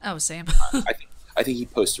 Oh, same. I think he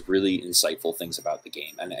posts really insightful things about the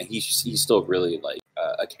game, and he's still really like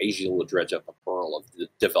occasionally will dredge up a pearl of the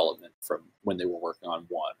development from when they were working on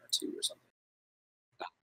 1 or 2 or something.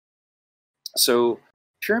 So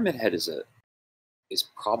Pyramid Head is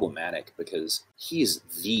problematic because he's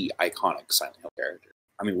the iconic Silent Hill character.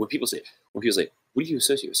 I mean, when people say, what do you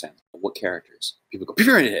associate with Silent Hill? What characters? People go,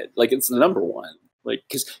 Pyramid Head. Like, it's the number one. Like,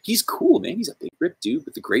 because he's cool, man. He's a big ripped dude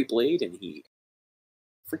with the great blade, and he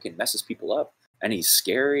freaking messes people up. And he's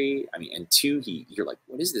scary. I mean, and 2, you're like,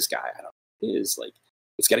 what is this guy? I don't know what it is. Like,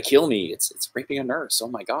 it's got to kill me. It's raping a nurse. Oh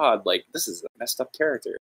my God. Like, this is a messed up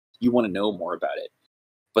character. You want to know more about it.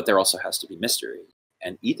 But there also has to be mystery.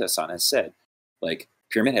 And Ito-san has said, like,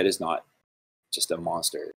 Pyramid Head is not just a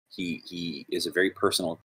monster. He is a very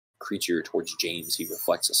personal creature towards James. He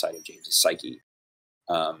reflects a side of James's psyche.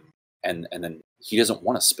 And then he doesn't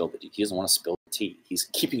want to spill the tea. He doesn't want to spill the tea. He's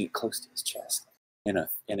keeping it close to his chest in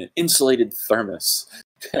an insulated thermos,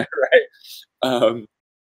 right?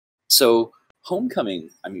 So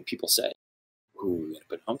Homecoming, I mean, people say, "Ooh,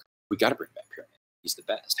 but Homecoming, we got to bring back Pyramid. He's the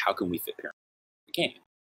best. How can we fit Pyramid in the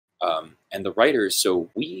game?" And the writers,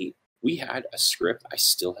 so we had a script. I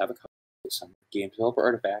still have a copy of some game developer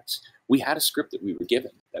artifacts. We had a script that we were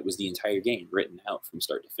given that was the entire game written out from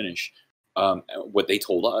start to finish. What they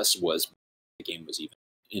told us was the game was even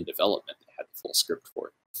in development. They had the full script for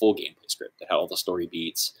it, full gameplay script that had all the story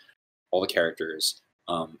beats, all the characters,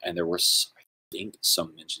 and there were, I think,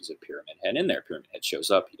 some mentions of Pyramid Head in there. Pyramid Head shows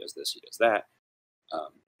up, he does this, he does that.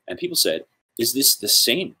 And people said, is this the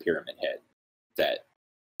same Pyramid Head that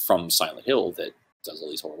from Silent Hill that does all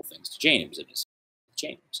these horrible things to James and is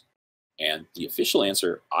James? And the official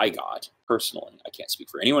answer I got, personally, I can't speak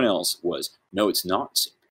for anyone else, was no, it's not the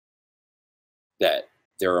same. That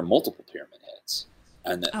there are multiple Pyramid Heads.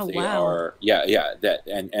 And that are, that,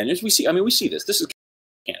 and as we see, I mean, we see this is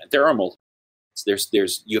canon. There are multiple.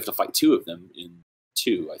 There's, you have to fight 2 of them in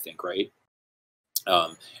 2, I think, right?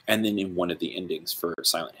 And then in one of the endings for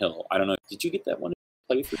Silent Hill, I don't know, did you get that one?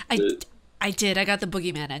 I did. I got the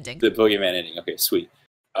Boogeyman ending. The Boogeyman ending. Okay, sweet.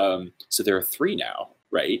 So there are 3 now,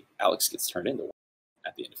 right? Alex gets turned into one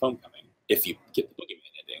at the end of Homecoming if you get the Boogeyman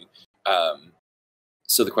ending.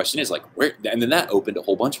 So the question is, like, where? And then that opened a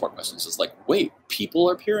whole bunch more questions. It's like, wait, people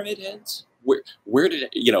are Pyramid Heads? Where did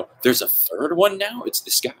it, there's a 3rd one now? It's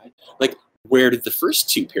this guy. Like, where did the first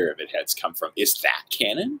 2 Pyramid Heads come from? Is that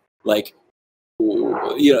canon? Like,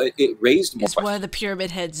 it raised more questions. Is one of the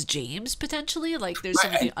Pyramid Heads James, potentially? Like, there's so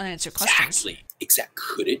many unanswered questions. Exactly.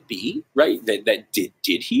 Could it be, right? That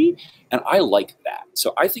did he? And I like that.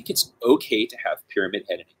 So I think it's okay to have Pyramid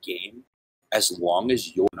Head in a game as long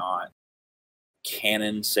as you're not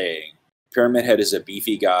canon saying Pyramid Head is a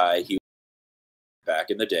beefy guy. He back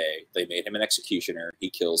in the day, they made him an executioner. He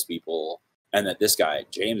kills people. And that this guy,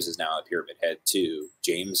 James, is now a Pyramid Head too.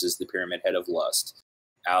 James is the Pyramid Head of lust.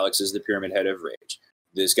 Alex is the Pyramid Head of rage.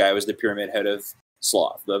 This guy was the Pyramid Head of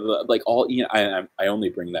sloth. Blah, blah, blah. Like all, I only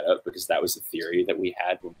bring that up because that was the theory that we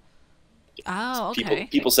had. Oh, okay.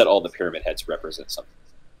 People said all the Pyramid Heads represent something.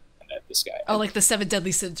 And that this guy. Oh, like the 7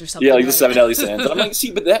 deadly sins or something. Yeah, like the 7 deadly sins. And I'm like,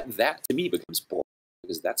 see, but that to me becomes boring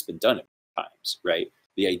because that's been done times, right?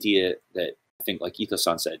 The idea that I think, like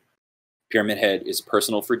Ito-san said, Pyramid Head is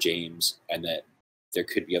personal for James, and that there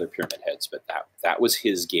could be other Pyramid Heads, but that was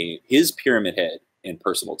his game. His Pyramid Head in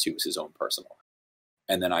Personal 2 was his own personal.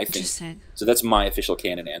 And then I think, so that's my official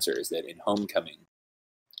canon answer, is that in Homecoming,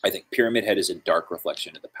 I think Pyramid Head is a dark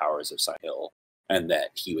reflection of the powers of Silent Hill, and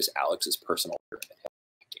that he was Alex's personal Pyramid Head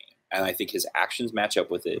game. And I think his actions match up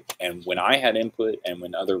with it. And when I had input, and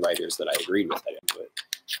when other writers that I agreed with had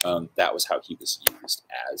input, that was how he was used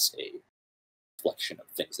as a reflection of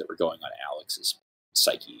things that were going on Alex's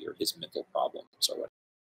psyche or his mental problems or whatever.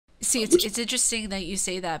 See, it's interesting that you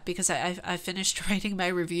say that because I finished writing my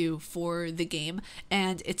review for the game,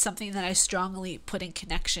 and it's something that I strongly put in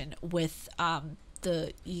connection with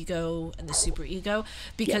the ego and the super ego,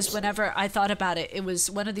 because Yes. whenever I thought about it, it was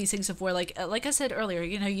one of these things of where, like I said earlier,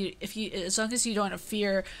 you know, if you, as long as you don't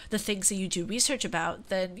fear the things that you do research about,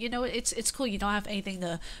 then, you know, it's cool. You don't have anything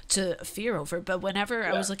to fear over. But whenever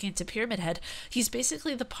I Yeah. was looking into Pyramid Head, he's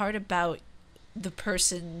basically the part about the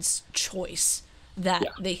person's choice that Yeah.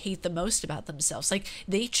 they hate the most about themselves. Like,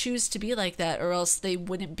 they choose to be like that, or else they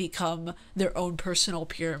wouldn't become their own personal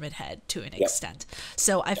pyramid head to an Yep. extent.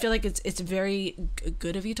 So I feel like it's very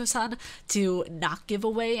good of Ito-san to not give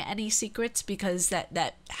away any secrets, because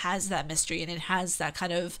that has that mystery, and it has that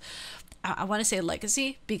kind of, I want to say,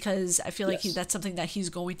 legacy, because I feel like Yes. that's something that he's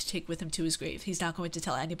going to take with him to his grave. He's not going to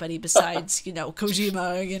tell anybody besides, you know,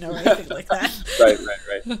 Kojima, you know, or anything like that.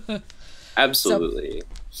 Right. Absolutely.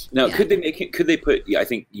 Now, yeah. could they make it? Could they put? Yeah, I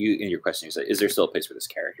think you in your question you said, is there still a place for this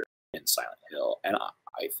character in Silent Hill? And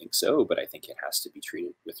I think so, but I think it has to be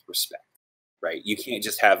treated with respect, right? You can't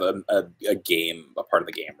just have a game, a part of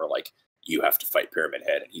the game where like you have to fight Pyramid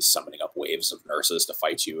Head and he's summoning up waves of nurses to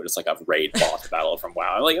fight you, and it's like a raid boss battle from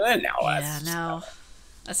WoW. I'm like, no, Yeah, that's no.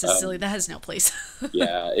 That's just silly. That has no place.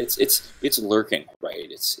 yeah, it's lurking, right?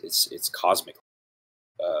 It's cosmic.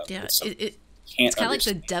 Yeah, It's something it you can't it's kind of like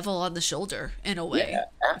the understand. devil on the shoulder in a way, Yeah,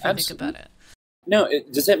 if you think about absolutely. it. No,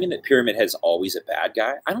 does that mean that Pyramid Head's always a bad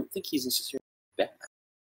guy? I don't think he's necessarily bad.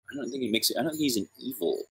 I don't think he makes it. I don't think he's an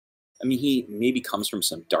evil. I mean, he maybe comes from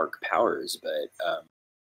some dark powers, but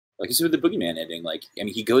like I said with the Boogeyman ending, like I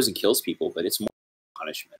mean, he goes and kills people, but it's more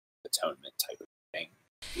punishment, atonement type of thing.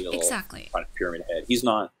 He'll Exactly. find Pyramid Head. He's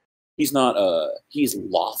not. He's not. He's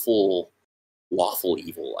lawful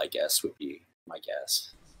evil. I guess would be my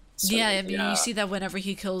guess. So Yeah, I mean, you yeah, see that whenever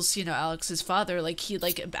he kills, you know, Alex's father, like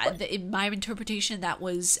right. in my interpretation, that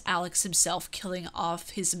was Alex himself killing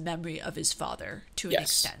off his memory of his father to an Yes,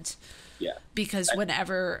 extent. yeah, Because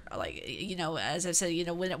whenever, like, you know, as I said, you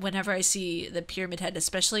know, whenever I see the Pyramid Head,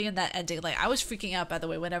 especially in that ending, like, I was freaking out, by the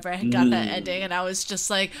way, whenever I got that ending, and I was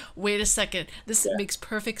just like, wait a second, this yeah, makes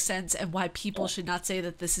perfect sense, and why people yeah. should not say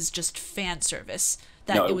that this is just fan service,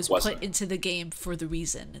 No, that it it was put wasn't. into the game for the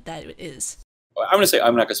reason that it is. I'm going to say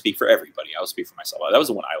I'm not going to speak for everybody. I'll speak for myself. That was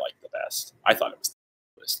the one I liked the best. I thought it was the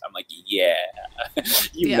coolest. I'm like, yeah,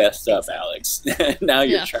 you Yeah, messed up, exactly. Alex. Now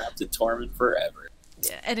you're Yeah. trapped in torment forever.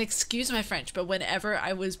 Yeah, and excuse my French, but whenever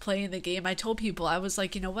I was playing the game, I told people, I was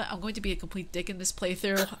like, you know what, I'm going to be a complete dick in this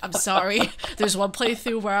playthrough. I'm sorry. There's one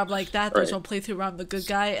playthrough where I'm like that. There's Right. one playthrough where I'm the good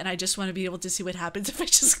guy, and I just want to be able to see what happens if I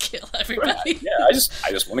just kill Right. everybody. Yeah, I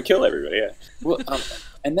just want to kill everybody. Yeah. Well,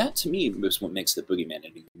 and that to me is what makes the Boogeyman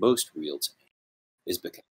ending most real to me, is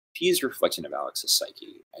because he is a reflection of Alex's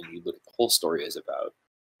psyche, and you look at the whole story is about.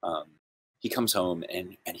 He comes home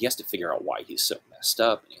and he has to figure out why he's so messed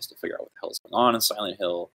up, and he has to figure out what the hell is going on in Silent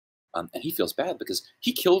Hill. And he feels bad because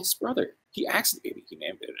he killed his brother. He accidentally, he may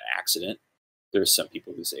have been an accident. There's some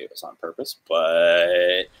people who say it was on purpose,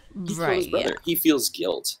 but he killed his Right, yeah. brother. He feels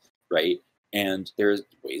guilt, right? And there's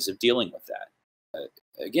ways of dealing with that.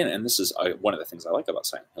 Again, and this is one of the things I like about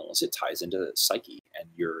Silent Hill is it ties into the psyche, and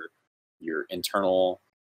your internal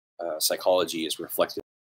psychology is reflected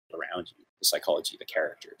around you, the psychology of the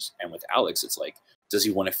characters. And with Alex, it's like, does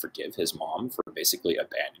he want to forgive his mom for basically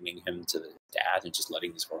abandoning him to the dad and just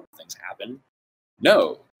letting these horrible things happen?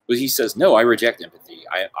 No. But he says, no, I reject empathy.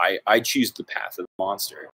 I choose the path of the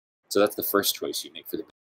monster. So that's the first choice you make for the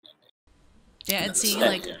Yeah, and and then the seeing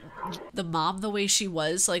second, like the mom the way she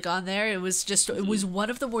was like on there, it was just it was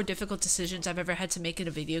one of the more difficult decisions I've ever had to make in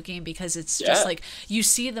a video game, because it's just yeah, like you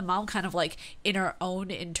see the mom kind of like in her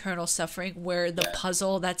own internal suffering, where the yeah,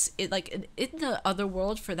 puzzle that's it like in the other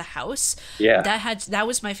world for the house, yeah. that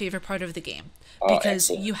was my favorite part of the game, Oh,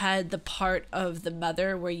 because excellent. you had the part of the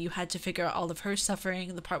mother where you had to figure out all of her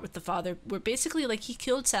suffering, the part with the father where basically like he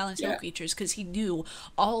killed Silent Hill Yeah, creatures because he knew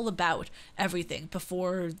all about everything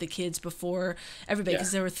before the kids, before everybody, yeah,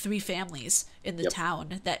 because there were three families in the yep,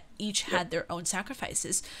 town that each yep. had their own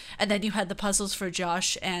sacrifices. And then you had the puzzles for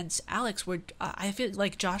Josh and Alex, where I feel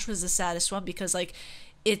like Josh was the saddest one, because like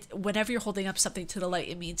it, whenever you're holding up something to the light,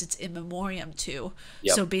 it means it's in memoriam too.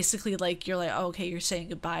 Yep. So basically like you're like, oh, okay, you're saying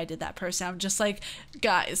goodbye to that person. I'm just like,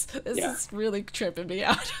 guys, this Yeah. is really tripping me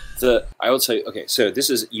out. I will tell you, okay, so this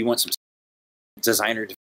is, you want some designer.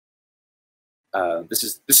 This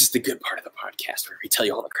is the good part of the podcast where we tell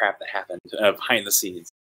you all the crap that happened behind the scenes.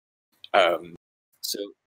 Um, so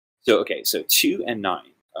okay, so 2 and 9.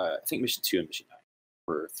 I think mission 2 and mission 9,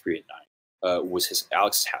 or 3 and 9, was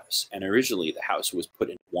Alex's house, and originally the house was put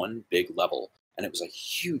in one big level, and it was a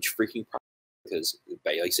huge freaking problem because,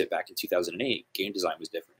 like I said, back in 2008, game design was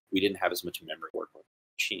different. We didn't have as much memory work with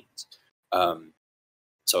machines.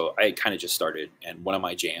 So I kind of just started, and one of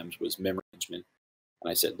my jams was memory management, and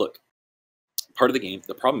I said, look, part of the game.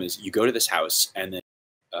 The problem is you go to this house, and then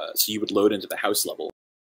so you would load into the house level,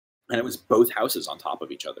 and it was both houses on top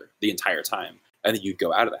of each other the entire time. And then you'd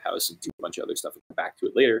go out of the house and do a bunch of other stuff and come back to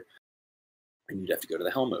it later, and you'd have to go to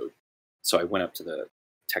the hell mode. So I went up to the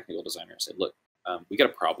technical designer and said, look, we got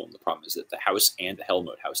a problem. The problem is that the house and the hell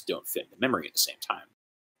mode house don't fit in the memory at the same time.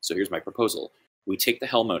 So here's my proposal. We take the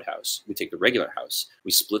hell mode house, we take the regular house, we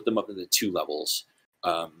split them up into 2 levels.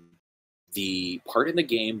 The part in the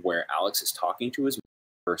game where Alex is talking to his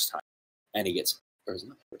first time, and he gets, or is it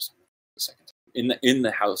not the first time, the second time, in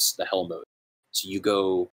the house, the hell mode. So you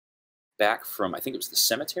go back from, I think it was the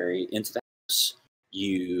cemetery, into the house,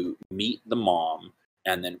 you meet the mom,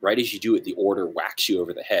 and then right as you do it, the order whacks you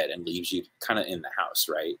over the head and leaves you kind of in the house,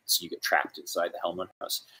 right? So you get trapped inside the hell mode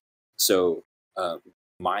house. So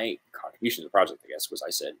my contribution to the project, I guess, was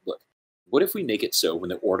I said, look, what if we make it so when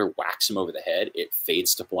the order whacks him over the head, it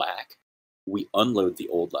fades to black, we unload the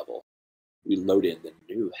old level, we load in the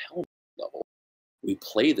new hell mode level, we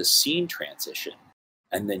play the scene transition,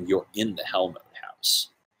 and then you're in the hell mode house.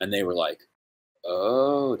 And they were like,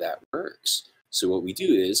 oh, that works. So what we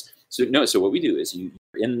do is, what we do is you're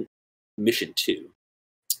in mission 2,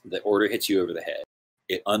 the order hits you over the head,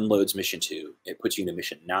 it unloads mission 2, it puts you into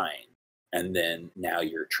mission 9, and then now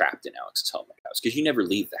you're trapped in Alex's hell mode house, because you never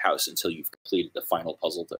leave the house until you've completed the final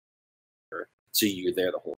puzzle. So you're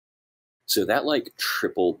there the whole time. So that like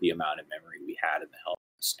tripled the amount of memory we had in the hell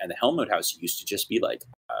house. And the hell mode house used to just be like,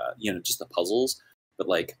 just the puzzles, but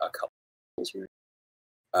like a couple puzzles here.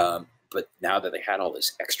 But now that they had all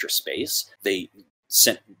this extra space, they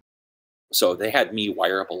had me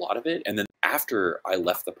wire up a lot of it. And then after I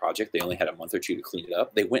left the project, they only had a month or 2 to clean it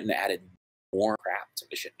up. They went and added more crap to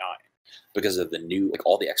mission 9 because of the new, like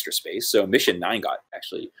all the extra space. So mission 9 got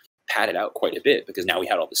actually padded out quite a bit because now we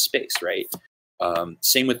had all this space, right?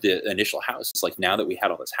 Same with the initial house. It's like now that we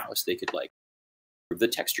had all this house, they could like improve the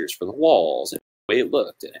textures for the walls and the way it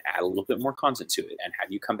looked and add a little bit more content to it and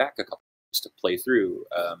have you come back a couple times to play through.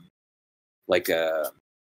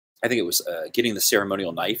 I think it was getting the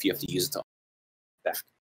ceremonial knife. You have to use it to back,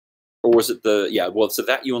 or was it so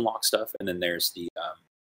that you unlock stuff, and then there's the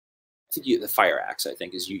the fire axe. I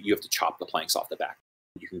think is you have to chop the planks off the back.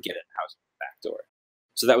 You can get it in the house back door.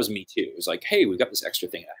 So that was me too. It was like, hey, we've got this extra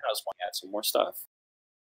thing in the house. Want to add some more stuff?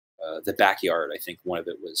 The backyard. I think one of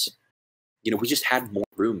it was, we just had more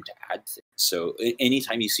room to add things. So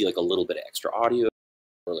anytime you see like a little bit of extra audio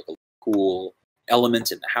or like a cool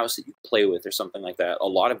element in the house that you play with or something like that, a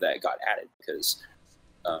lot of that got added because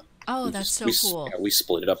cool. We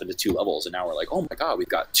split it up into 2 levels, and now we're like, oh my god, we've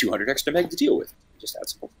got 200 extra meg to deal with. Just add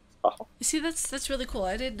some. See, that's really cool.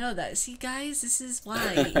 I didn't know that. See, guys, this is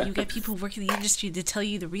why you get people working in the industry to tell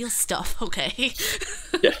you the real stuff, okay?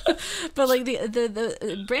 Yeah. But like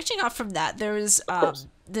the branching off from that, there's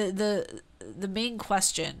the main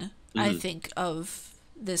question I think of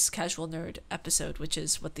this casual nerd episode, which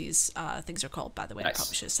is what these things are called, by the way. Nice. I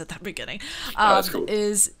probably should have said that at the beginning. That's cool.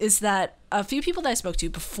 Is that a few people that I spoke to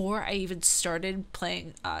before I even started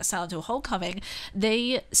playing Silent Hill Homecoming,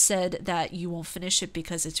 they said that you won't finish it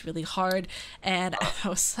because it's really hard. And I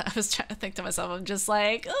was trying to think to myself, I'm just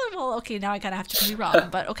like, oh, well, okay, now I kind of have to be wrong,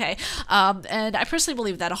 but okay. And I personally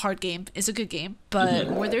believe that a hard game is a good game, but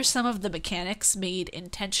were there some of the mechanics made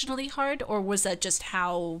intentionally hard, or was that just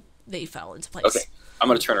how they fell into place? Okay. I'm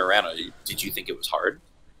going to turn it around on you. Did you think it was hard?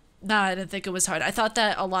 No, I didn't think it was hard. I thought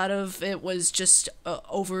that a lot of it was just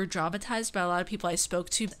over-dramatized by a lot of people I spoke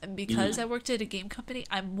to. And because I worked at a game company,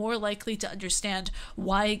 I'm more likely to understand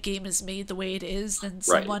why a game is made the way it is than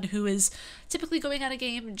someone who is typically going at a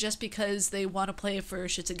game just because they want to play it for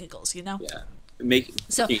shits and giggles, Yeah.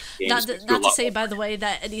 Not to say, by the way,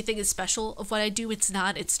 that anything is special of what I do. It's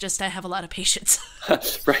not. It's just I have a lot of patience.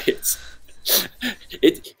 Right.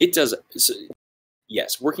 It does.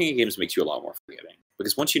 Yes, working at games makes you a lot more forgiving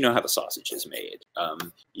because once you know how the sausage is made,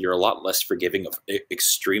 you're a lot less forgiving of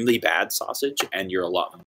extremely bad sausage, and you're a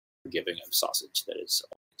lot more forgiving of sausage that is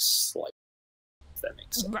slight. If that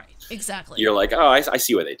makes sense. Right, exactly. You're like, oh, I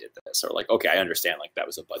see why they did this, or like, okay, I understand. Like that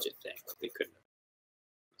was a budget thing. Like, they couldn't.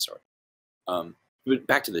 Sorry. But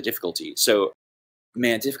back to the difficulty. So,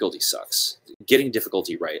 man, difficulty sucks. Getting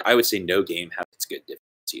difficulty right. I would say no game has its good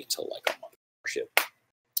difficulty until like a month membership.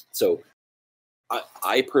 So.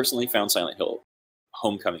 I personally found Silent Hill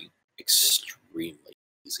Homecoming extremely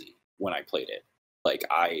easy when I played it. Like,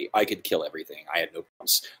 I could kill everything. I had no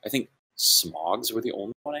problems. I think Smogs were the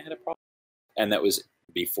only one I had a problem. And that was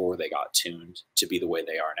before they got tuned to be the way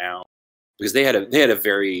they are now. Because they had a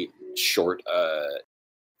very short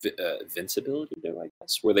invincibility, I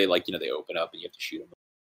guess, where they, like, they open up and you have to shoot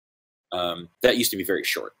them. That used to be very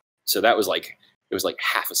short. So that was like, it was like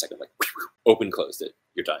half a second, like open, closed it,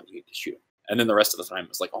 you're done, you get to shoot him. And then the rest of the time it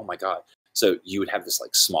was like, oh my god. So you would have this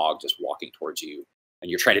like smog just walking towards you,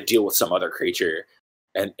 and you're trying to deal with some other creature,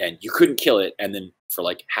 and you couldn't kill it, and then for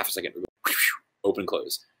like half a second, open,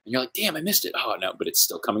 close, and you're like, damn, I missed it. Oh no, but it's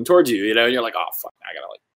still coming towards you, you know. And you're like, oh fuck, I gotta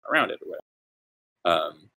like around it or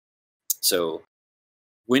whatever. So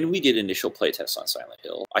when we did initial playtests on Silent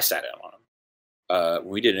Hill, I sat down on them.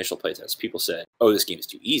 When we did initial playtests, people said, "Oh, this game is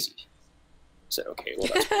too easy." I said, "Okay, well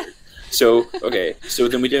that's weird." So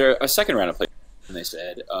then we did a second round of play, and they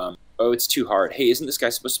said, "Oh, it's too hard. Hey, isn't this guy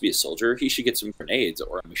supposed to be a soldier? He should get some grenades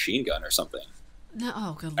or a machine gun or something." No,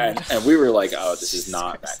 oh good lord. And we were like, "Oh, this is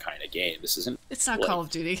not that kind of game. This isn't. It's not like, Call of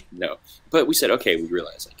Duty." No, but we said, "Okay." We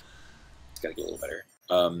realized like it's got to get a little better.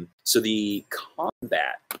 So the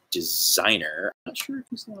combat designer, I'm not sure if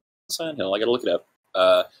he's on Silent Hill. I got to look it up.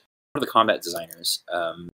 One of the combat designers.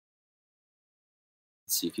 Let's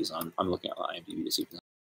see if he's on. I'm looking at IMDb to see if he's on.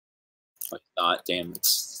 Oh, he's not. Damn,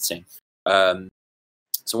 it's insane.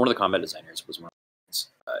 So one of the combat designers was one of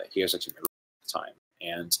the he was actually at the time,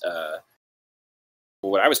 and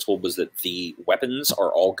what I was told was that the weapons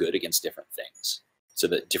are all good against different things. So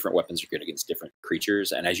that different weapons are good against different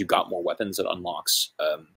creatures, and as you got more weapons, it unlocks,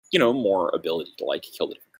 more ability to like kill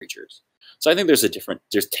the different creatures. So I think there's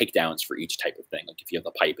takedowns for each type of thing. Like if you have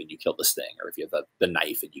the pipe and you kill this thing, or if you have the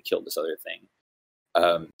knife and you kill this other thing.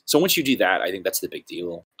 So once you do that, I think that's the big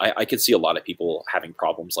deal. I could see a lot of people having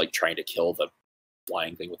problems like trying to kill the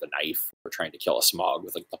flying thing with a knife, or trying to kill a smog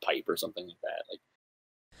with like the pipe or something like that. Like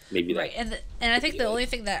maybe right, and I think the only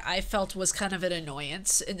thing that I felt was kind of an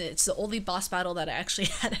annoyance, and it's the only boss battle that I actually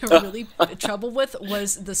had really trouble with,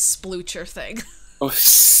 was the sploocher thing. The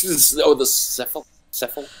cephal.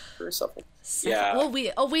 Yeah. Oh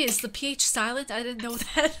wait, is the PH silent? I didn't know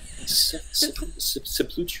that.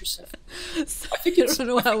 Sepulcher. I don't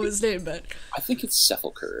know how it was named, but I think it's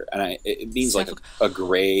sepulcher, and it means like a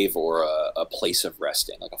grave or a place of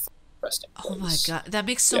resting, like a resting place. Oh my god, that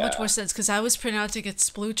makes so much more sense, because I was pronouncing it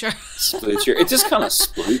sploocher. Sploocher. It just kind of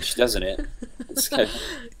splooch, doesn't it? It's kind of,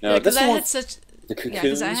 no, because I had such the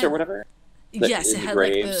cocoons or whatever. Yes, it had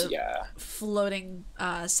graves, like the floating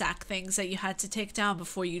sack things that you had to take down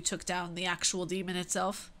before you took down the actual demon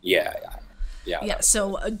itself. Yeah.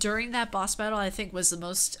 So during that boss battle, I think was the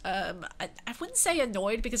most I wouldn't say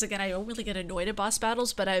annoyed, because again I don't really get annoyed at boss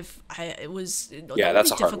battles, but it was the only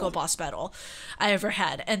difficult boss battle I ever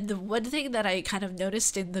had. And the one thing that I kind of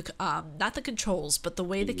noticed in the not the controls, but the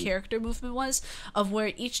way the character movement was, of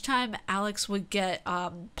where each time Alex would get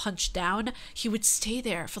punched down, he would stay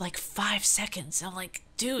there for like 5 seconds. And I'm like,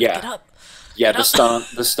 dude, get up. Yeah, the stun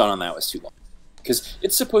on that was too long, because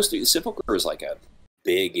it's supposed to be, Sepulchre is like a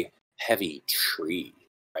big heavy tree,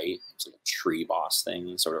 right? It's like a tree boss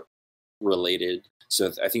thing, sort of related.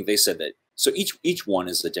 So I think they said that. So each one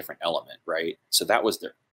is a different element, right? So that was I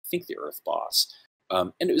think the Earth boss,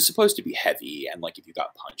 and it was supposed to be heavy, and like if you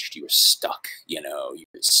got punched, you were stuck. You were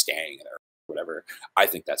standing there, whatever. I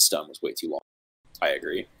think that stun was way too long. I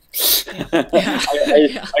agree. Yeah.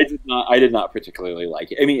 I did not particularly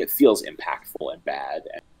like it. I mean, it feels impactful and bad,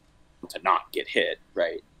 and to not get hit,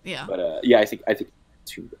 right? Yeah. But I think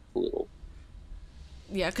too little.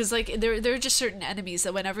 Yeah, because like there are just certain enemies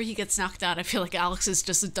that whenever he gets knocked out, I feel like Alex is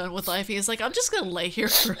just done with life. He's like, I'm just gonna lay here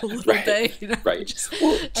for a little bit, right?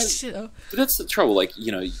 But that's the trouble. Like,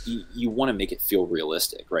 you want to make it feel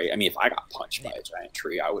realistic, right? I mean, if I got punched by a giant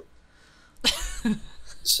tree, I would.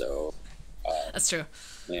 So. That's true.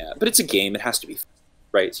 Yeah, but it's a game. It has to be,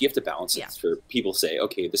 right? So you have to balance it for people to say,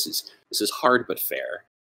 okay, this is hard but fair.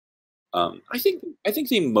 I think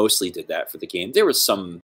they mostly did that for the game. There was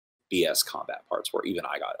some BS combat parts where even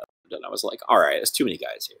I got done. I was like, all right, there's too many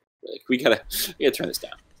guys here. Like, we gotta turn this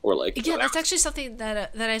down. Or like, that's actually something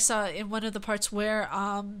that I saw in one of the parts where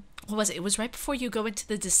what was it? It was right before you go into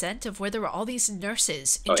the descent, of where there were all these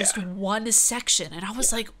nurses in just one section, and I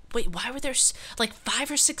was like, wait, why were there like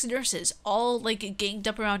 5 or 6 nurses all like ganged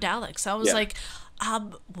up around Alex? I was like,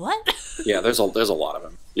 what? Yeah, there's a lot of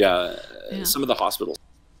them. Yeah, some of the hospitals.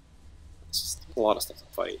 A lot of stuff to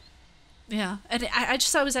fight. Yeah, and I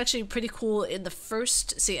just thought it was actually pretty cool in the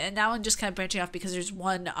first scene, and now I'm just kind of branching off because there's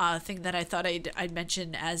one thing that I thought I'd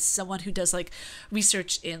mention as someone who does like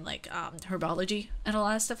research in like herbology and a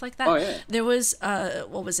lot of stuff like that. Oh yeah. There was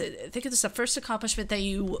what was it? I think it's the first accomplishment that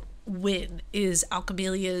you win is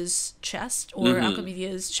Alchemelia's chest or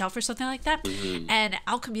Alchemelia's shelf or something like that. And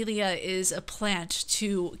Alchemelia is a plant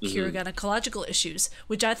to cure gynecological issues,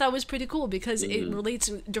 which I thought was pretty cool because it relates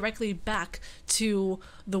directly back to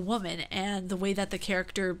the woman and the way that the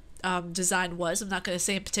character design was. I'm not going to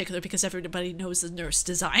say in particular because everybody knows the nurse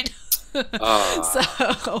design. Ah,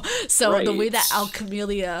 So the way that right.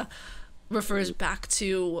 Alchemelia refers back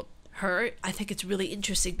to her, I think it's really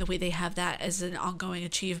interesting the way they have that as an ongoing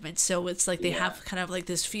achievement. So it's like they Yeah, have kind of like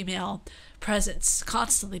this female presence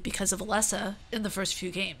constantly because of Alessa in the first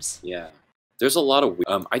few games. yeah. There's a lot of.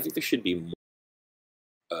 I think there should be more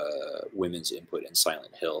women's input in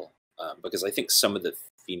Silent Hill, because I think some of the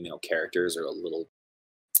female characters are a little.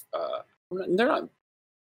 Uh, they're not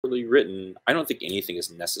really written. I don't think anything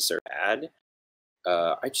is necessary to add.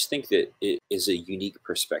 I just think that it is a unique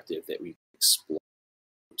perspective that we explore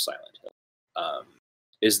from Silent Hill.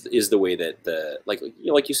 Is the way that like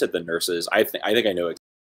you said, the nurses. I think I know it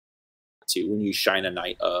too. When you shine a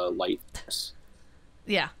night light.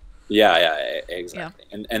 Yeah. Yeah, yeah, Yeah. exactly.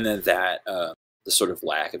 And then that the sort of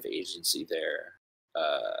lack of agency there,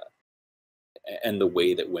 and the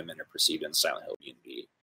way that women are perceived in the Silent Hill community.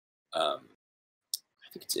 Um, I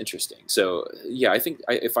think it's interesting. So yeah, I think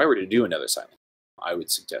if I were to do another Silent Hill, I would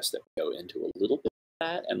suggest that we go into a little bit of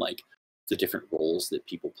that and like the different roles that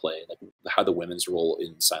people play, like how the women's role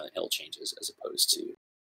in Silent Hill changes as opposed to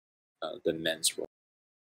the men's role.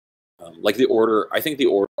 Like the order, I think the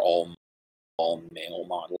order all male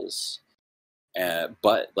models,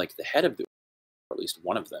 but like the head of the, or at least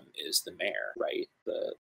one of them, is the mayor, right?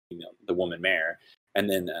 The woman mayor, and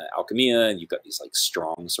then Alchemia, and you've got these like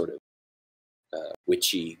strong sort of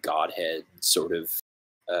witchy godhead sort of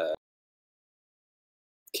uh,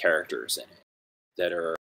 characters in it that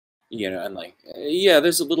are, and like yeah,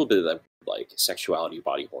 there's a little bit of that like sexuality,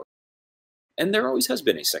 body horror, and there always has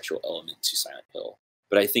been a sexual element to Silent Hill,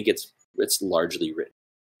 but I think it's largely written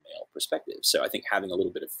from a male perspective. So I think having a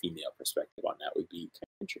little bit of female perspective on that would be kind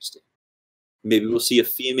of interesting. Maybe we'll see a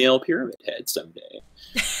female pyramid head someday.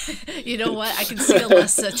 You know what? I can see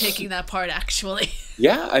Alessa taking that part actually.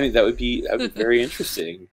 Yeah, I mean that would be very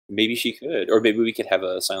interesting. Maybe she could, or maybe we could have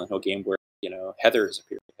a Silent Hill game where Heather is a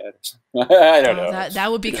pyramid head. I don't Oh, know.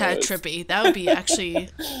 that would be Who kind of knows? trippy. That would be actually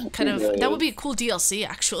kind Who of that would be a knows? cool DLC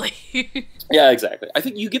actually. Yeah, exactly. I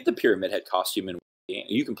think you get the pyramid head costume in game.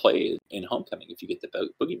 You can play it in Homecoming if you get the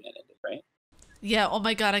boogeyman ending, right? Yeah, oh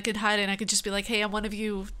my god, I could hide and I could just be like, "Hey, I'm one of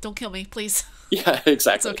you. Don't kill me, please." Yeah, It's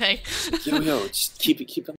exactly. okay. It's like, yo, just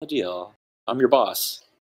keep on the deal. I'm your boss.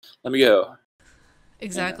 Let me go. Yeah.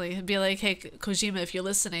 Exactly. And be like, "Hey, Kojima, if you're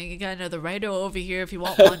listening, you got another writer over here if you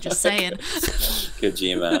want one, just saying."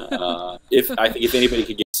 Kojima. If I think if anybody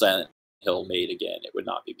could get Silent Hill made again, it would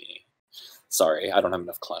not be me. Sorry, I don't have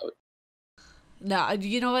enough clout. No,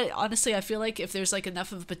 you know what? Honestly, I feel like if there's like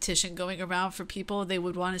enough of a petition going around for people, they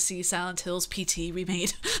would want to see Silent Hill's PT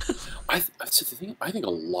remade. So the thing, I think a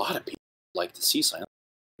lot of people like to see Silent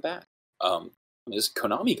Hill back. Is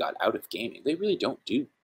Konami got out of gaming. They really don't do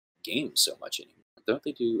games so much anymore. Don't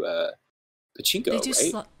they do They pachinko, do right?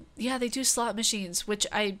 slot, yeah, they do slot machines, which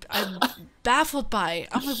I'm baffled by.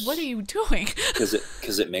 I'm like, what are you doing?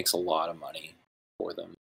 Because it makes a lot of money for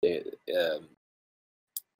them.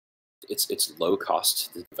 It's low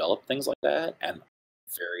cost to develop things like that, and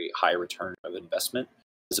very high return of investment,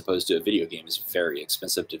 as opposed to a video game is very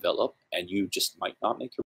expensive to develop, and you just might not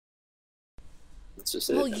make your. That's just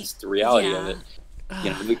Well, it. That's the reality of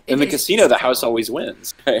yeah, it. In it the is. casino, It's a the house problem. always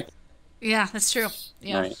wins. Right? Yeah, that's true.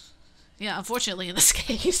 Yeah, Right. yeah. Unfortunately, in this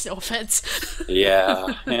case, no offense, Yeah.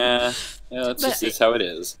 Yeah. Yeah. It's but just it's how it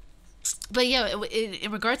is. yeah.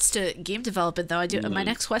 In regards to game development, though, I do. My Mhm.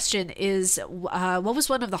 next question is, what was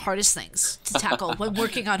one of the hardest things to tackle when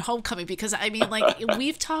working on Homecoming? Because I mean, like,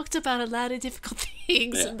 we've talked about a lot of difficult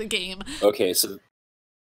things Yeah. in the game. Okay. So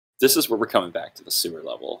this is where we're coming back to the sewer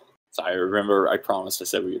level. So I remember I promised I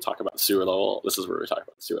said we would talk about the sewer level. This is where we're talking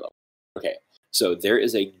about the sewer level. Okay. So there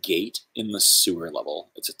is a gate in the sewer level.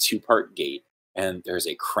 It's a two-part gate, and there's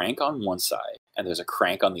a crank on one side, and there's a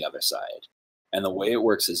crank on the other side. And the way it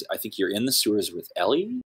works is I think you're in the sewers with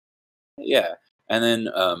Ellie. Yeah. And then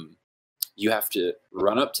you have to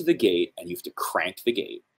run up to the gate and you have to crank the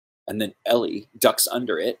gate. And then Ellie ducks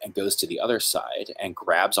under it and goes to the other side and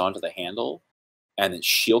grabs onto the handle, and then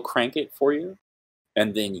she'll crank it for you,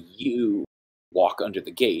 and then you walk under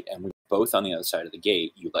the gate, and when you're both on the other side of the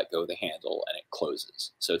gate, you let go of the handle and it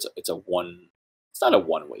closes. So it's not a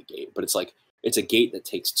one-way gate, but it's a gate that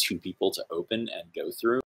takes two people to open and go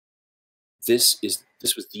through. This was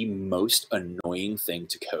the most annoying thing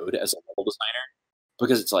to code as a level designer,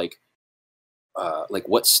 because it's like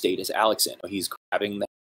what state is Alex in? Oh, he's grabbing the.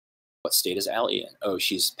 What state is Allie in? Oh,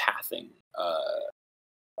 she's pathing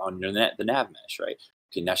on the nav mesh, right?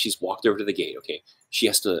 Okay, now she's walked over to the gate. Okay, she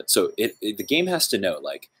has to. So the game has to know,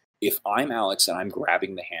 like, if I'm Alex and I'm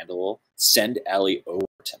grabbing the handle, send Ellie over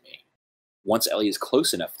to me. Once Ellie is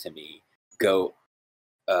close enough to me, go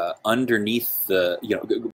underneath the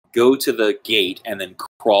go to the gate and then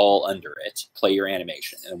crawl under it, play your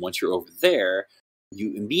animation. And once you're over there,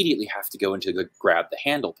 you immediately have to go into the grab the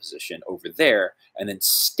handle position over there and then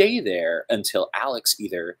stay there until Alex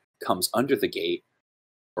either comes under the gate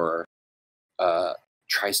or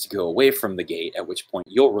tries to go away from the gate, at which point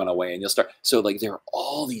you'll run away and you'll start. So like there are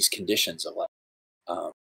all these conditions of like,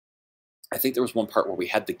 I think there was one part where we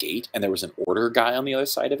had the gate and there was an order guy on the other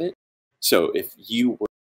side of it. So if you were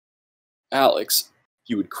Alex,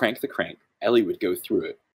 you would crank the crank, Ellie would go through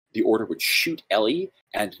it. The order would shoot Ellie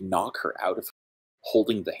and knock her out of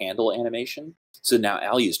holding the handle animation. So now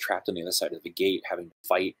Ellie is trapped on the other side of the gate having to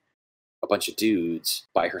fight a bunch of dudes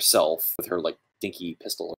by herself with her like dinky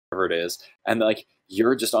pistol, whatever it is. And like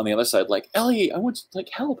you're just on the other side like, Ellie, I want to like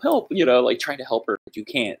help, you know, like trying to help her, but you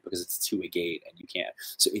can't because it's to a gate and you can't.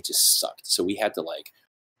 So it just sucked. So we had to like,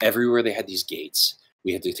 everywhere they had these gates,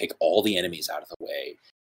 we had to take all the enemies out of the way.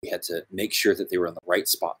 We had to make sure that they were in the right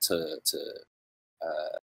spot to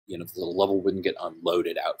you know, the level wouldn't get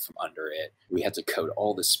unloaded out from under it. We had to code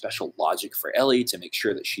all this special logic for Ellie to make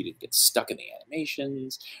sure that she didn't get stuck in the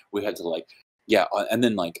animations. We had to like, yeah, and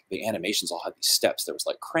then like the animations all had these steps. There was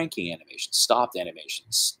like cranking animations, stopped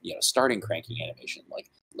animations, you know, starting cranking animation, like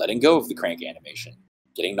letting go of the crank animation,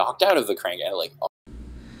 getting knocked out of the crank, and like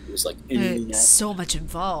it was like so much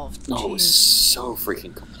involved. Oh, it was so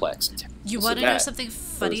freaking complex. You want to know something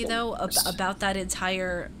funny though about that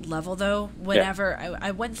entire level though? Whenever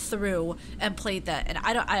I went through and played that, and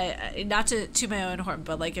I not to toot my own horn,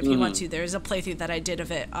 but like if you want to, there's a playthrough that I did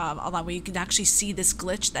of it online where you can actually see this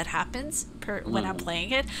glitch that happens when I'm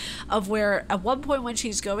playing it, of where at one point when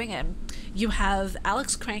she's going in, you have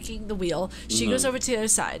Alex cranking the wheel, she goes over to the other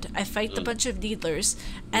side, I fight the bunch of needlers,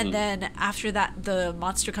 and then after that the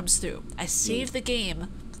monster comes through. I save the game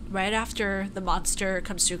right after the monster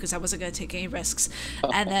comes through because I wasn't going to take any risks.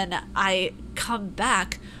 And then I come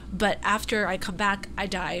back, but after I come back, I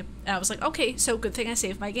die. And I was like, okay, so good thing I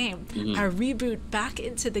saved my game. I reboot back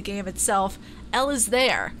into the game itself. Ella's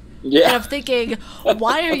there. Yeah. And I'm thinking,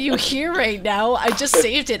 why are you here right now? I just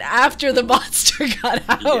saved it after the monster got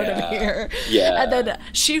out of here. Yeah. And then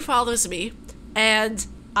she follows me, and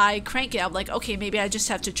I crank it. I'm like, okay, maybe I just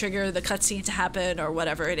have to trigger the cutscene to happen or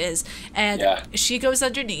whatever it is. And she goes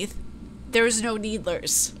underneath. There's no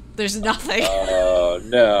needlers. There's nothing. Oh,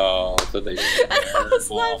 no. I was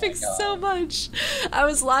laughing so much. I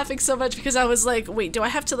was laughing so much because I was like, wait, do I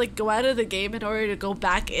have to like go out of the game in order to go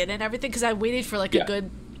back in and everything? Because I waited for like a good,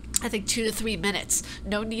 I think 2 to 3 minutes.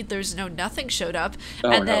 No needlers, no nothing showed up.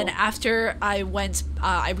 And then after I went,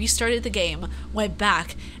 I restarted the game, went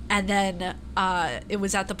back, and then it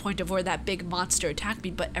was at the point of where that big monster attacked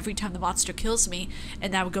me. But every time the monster kills me,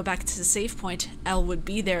 and I would go back to the save point, Elle would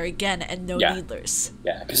be there again, and no needlers.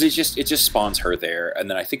 Yeah, because it just spawns her there,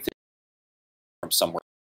 and then I think from somewhere.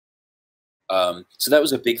 So that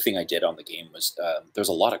was a big thing I did on the game. Was there's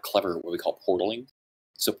a lot of clever what we call portaling.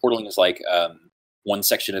 So portaling is like one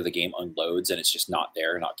section of the game unloads and it's just not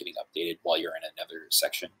there, not getting updated while you're in another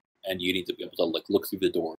section, and you need to be able to like look through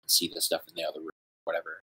the door and see the stuff in the other room,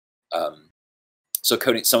 whatever. So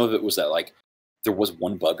coding, some of it was that like there was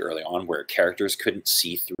one bug early on where characters couldn't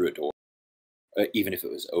see through a door, even if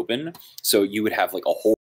it was open. So you would have like a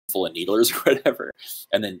whole full of needlers or whatever,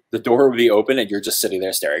 and then the door would be open and you're just sitting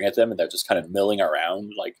there staring at them, and they're just kind of milling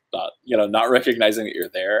around, like not recognizing that you're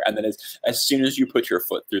there. And then as soon as you put your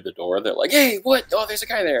foot through the door, they're like, "Hey, what? Oh, there's a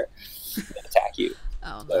guy there!" And they attack you.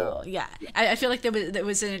 Oh no, yeah. I feel like there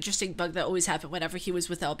was an interesting bug that always happened whenever he was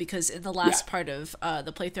with Elle, because in the last part of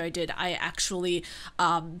the playthrough I did, I actually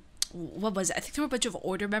what was it? I think there were a bunch of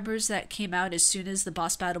Order members that came out as soon as the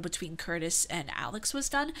boss battle between Curtis and Alex was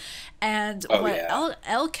done. And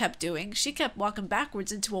Elle kept doing, she kept walking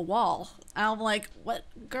backwards into a wall. I'm like, "What,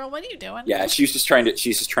 girl? What are you doing?" Yeah, she's just trying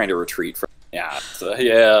to retreat from. Yeah. So,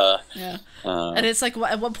 and it's like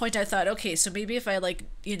at one point I thought, okay, so maybe if I like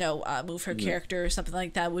move her character or something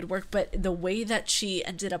like that would work. But the way that she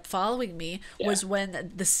ended up following me was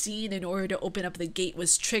when the scene in order to open up the gate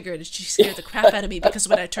was triggered, and she scared the crap out of me because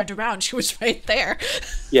when I turned around, she was right there.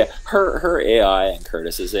 Yeah, her AI and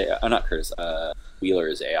Curtis's AI, not Curtis,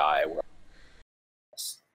 Wheeler's AI were.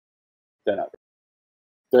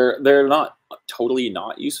 They're not totally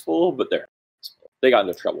not useful, but they got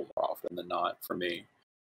into trouble more often than not for me.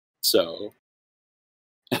 So,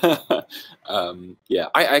 yeah,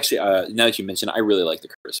 I actually, now that you mentioned, I really like the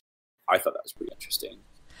Curtis. I thought that was pretty interesting.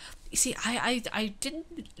 You see, I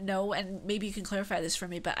didn't know, and maybe you can clarify this for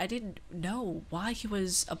me, but I didn't know why he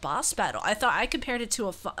was a boss battle. I thought I compared it to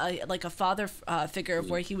a father figure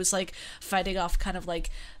of where he was like fighting off kind of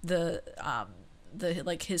like the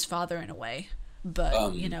like his father in a way.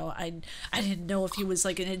 but you know, I didn't know if he was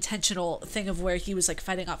like an intentional thing of where he was like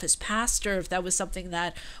fighting off his past, or if that was something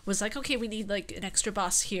that was like, okay, we need like an extra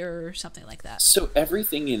boss here or something like that. So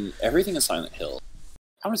everything in Silent Hill,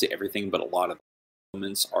 I don't want to say everything, but a lot of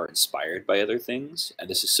elements are inspired by other things, and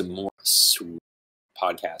this is some more sweet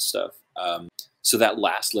podcast stuff. So that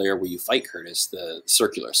last layer where you fight Curtis, the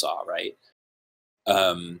circular saw, right,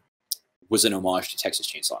 was an homage to Texas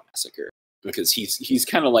Chainsaw Massacre, because he's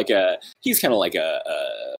kind of like a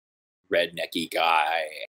rednecky guy.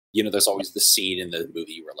 You know, there's always the scene in the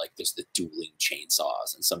movie where like there's the dueling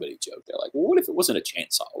chainsaws, and somebody joked, they're like, well, what if it wasn't a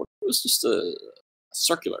chainsaw? What if it was just a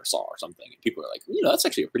circular saw or something? And people are like, you know, that's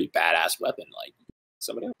actually a pretty badass weapon. Like,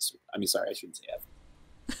 somebody else. I mean, sorry, I shouldn't say that.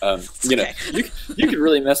 You know, you could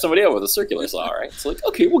really mess somebody up with a circular saw, right? So like,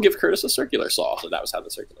 okay, we'll give Curtis a circular saw. So that was how the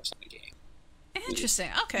circular saw became. Interesting.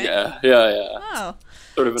 Okay. Yeah. Oh.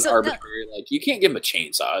 Sort of an arbitrary, like, you can't give him a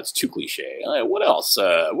chainsaw. It's too cliche. Like, what else?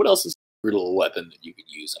 What else is a little weapon that you could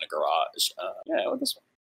use in a garage? Well, this one.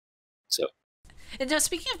 So. And now,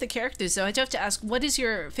 speaking of the characters, though, I do have to ask, what is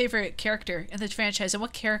your favorite character in the franchise, and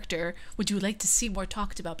what character would you like to see more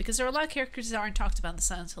talked about? Because there are a lot of characters that aren't talked about in the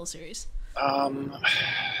Silent Hill series.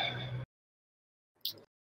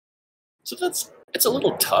 So it's a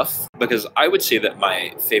little tough, because I would say that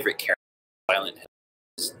my favorite character in Silent Hill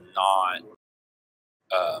is not,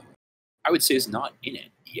 I would say is not in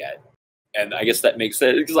it yet. And I guess that makes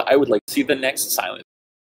sense, because I would like to see the next Silent Hill.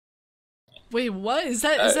 Wait, what? Is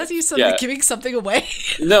that you like giving something away?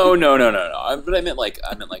 No. But I meant like,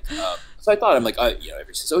 so I thought, I'm like, you know,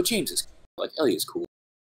 everybody says, oh, James is cool. Like, Ellie is cool.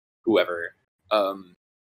 Whoever. I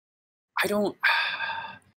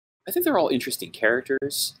think they're all interesting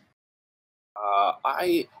characters.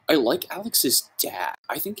 I like Alex's dad.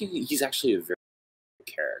 I think he's actually a very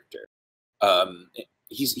good character.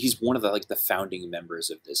 He's one of the founding members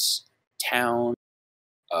of this town.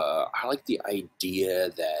 I like the idea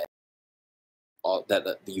that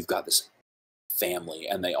that you've got this family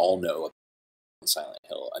and they all know about Silent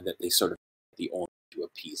Hill, and that they sort of, the only way to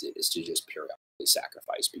appease it is to just periodically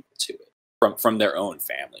sacrifice people to it from their own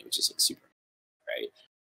family, which is like super, right?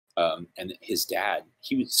 And his dad,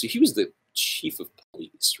 he was the chief of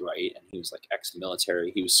police, right? And he was like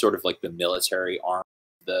ex-military. He was sort of like the military arm,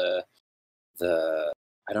 the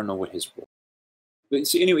I don't know what his role. But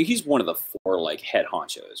so anyway, he's one of the four like head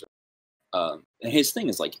honchos. And his thing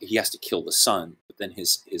is like, he has to kill the son, but then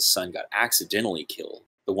his son got accidentally killed,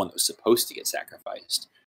 the one that was supposed to get sacrificed,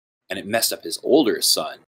 and it messed up his older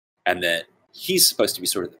son, and then he's supposed to be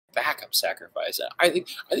sort of the backup sacrifice. And I think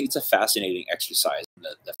it's a fascinating exercise in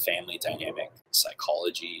the family dynamic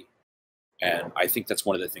psychology, and I think that's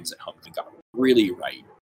one of the things that Homecoming got really right.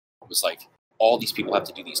 It was like, all these people have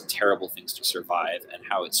to do these terrible things to survive, and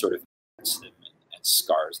how it sort of hurts them and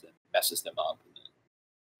scars them, messes them up,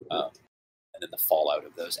 and then the fallout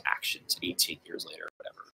of those actions 18 years later,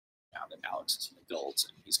 whatever. Now that Alex is an adult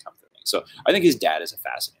and he's come through things, so I think his dad is a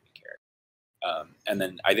fascinating character. And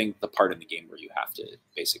then I think the part in the game where you have to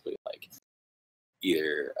basically like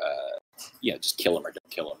either just kill him or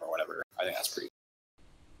don't kill him or whatever. I think that's pretty.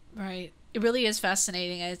 Right. It really is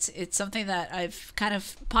fascinating. It's something that I've kind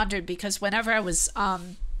of pondered, because whenever I was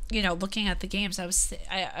looking at the games, I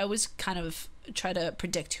was kind of try to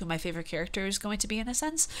predict who my favorite character is going to be, in a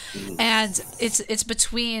sense. And it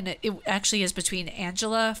actually is between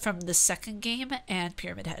Angela from the second game and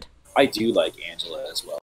Pyramid Head. I do like Angela as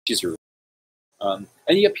well. She's a and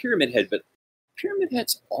yeah, Pyramid Head, but Pyramid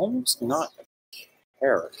Head's almost not a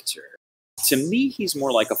character. To me, he's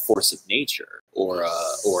more like a force of nature, or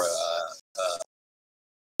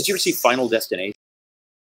did you ever see Final Destination?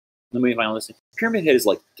 The movie Final Destination. Pyramid Head is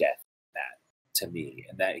like death in that, to me,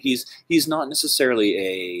 and that he's not necessarily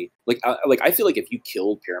a I feel like if you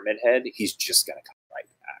killed Pyramid Head, he's just gonna come right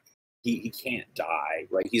back. He can't die,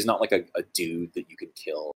 right? He's not like a dude that you can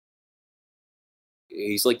kill.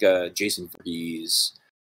 He's like a Jason Voorhees,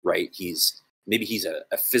 right? He's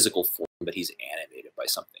a physical form, but he's animated by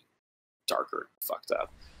something darker, fucked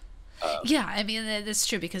up. Yeah, I mean, that's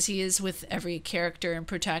true, because he is with every character and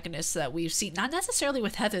protagonist that we've seen. Not necessarily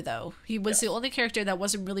with Heather, though. He was the only character that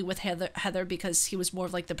wasn't really with Heather, because he was more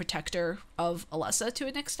of like the protector of Alessa to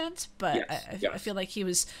an extent. But I feel like he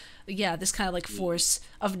was, this kind of like force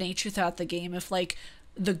of nature throughout the game. If like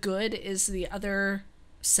the good is the other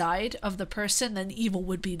side of the person, then evil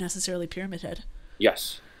would be necessarily Pyramid Head.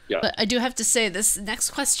 Yes. Yeah. But I do have to say, this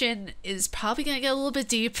next question is probably going to get a little bit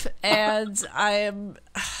deep, and I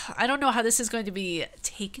don't know how this is going to be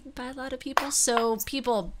taken by a lot of people. So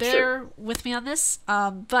people, Sure. bear with me on this.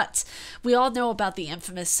 But we all know about the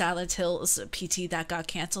infamous Silent Hills PT that got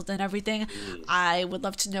canceled and everything. Mm. I would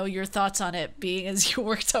love to know your thoughts on it, being as you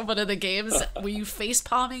worked on one of the games. Were you face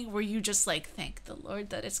palming? Were you just like, thank the Lord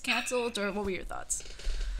that it's canceled? Or what were your thoughts?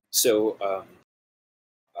 So,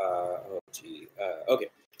 okay.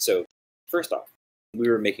 So, first off, we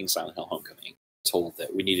were making Silent Hill Homecoming, told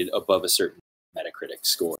that we needed above a certain Metacritic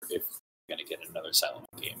score if we're going to get another Silent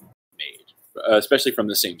Hill game made, especially from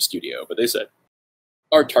the same studio. But they said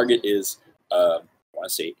our target is, I want to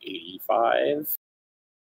say 85,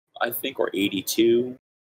 I think, or 82.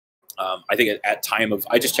 I think at time of,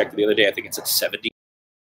 I just checked it the other day, I think it's at 70.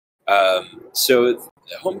 So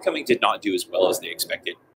Homecoming did not do as well as they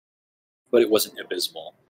expected, but it wasn't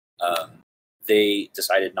abysmal. They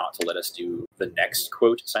decided not to let us do the next,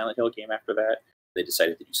 quote, Silent Hill game after that. They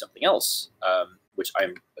decided to do something else, which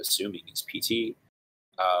I'm assuming is PT.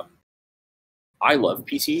 I love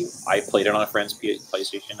PT. I played it on a friend's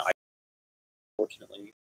PlayStation. I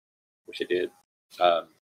unfortunately wish it did.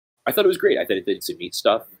 I thought it was great. I thought it did some neat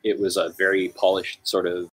stuff. It was a very polished sort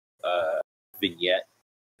of vignette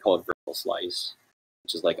called Vertical Slice,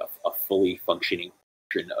 which is like a fully functioning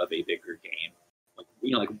version of a bigger game.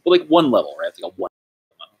 Like one level, right? It's like a one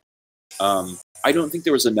level. I don't think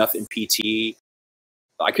there was enough in PT.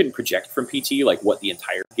 I couldn't project from PT like what the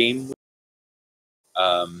entire game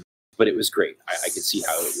was. But it was great. I could see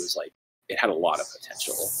how it was like, it had a lot of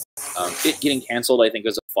potential. It getting canceled, I think,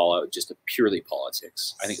 was a fallout just of purely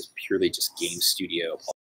politics. I think it's purely just game studio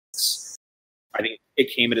politics. I think it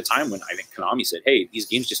came at a time when I think Konami said, hey, these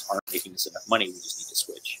games just aren't making us enough money. We just need to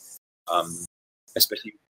switch.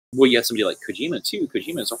 Especially, well, you had somebody like Kojima, too.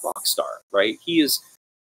 Kojima is a rock star, right? He is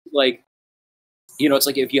like, it's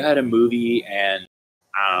like if you had a movie and,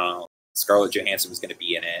 I don't know, Scarlett Johansson was going to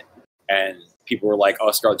be in it, and people were like,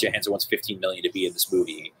 oh, Scarlett Johansson wants $15 million to be in this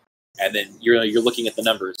movie. And then you're looking at the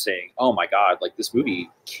numbers saying, oh my God, like this movie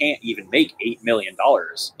can't even make $8 million.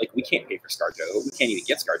 Like we can't pay for ScarJo. We can't even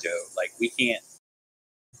get ScarJo. Like we can't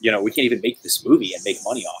even make this movie and make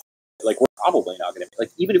money off it. Like we're probably not going to,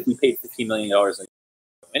 like even if we paid $15 million a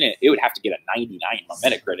minute, it would have to get a 99 on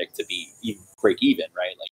Metacritic to be break even,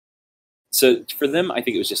 right? Like, so for them, I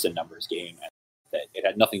think it was just a numbers game, and that it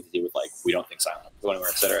had nothing to do with like, we don't think Silent Hill will go anywhere,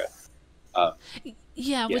 etc.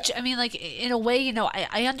 Yeah, which I mean, like in a way,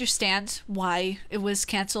 I understand why it was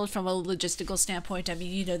canceled from a logistical standpoint. I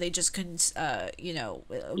mean, they just couldn't,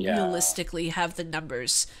 realistically have the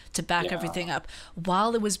numbers to back everything up.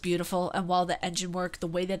 While it was beautiful and while the engine work, the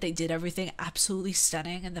way that they did everything, absolutely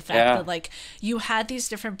stunning, and the fact that like you had these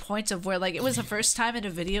different points of where like it was the first time in a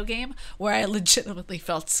video game where I legitimately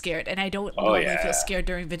felt scared, and I don't normally feel scared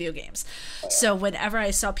during video games. So whenever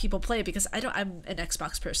I saw people play, because I'm an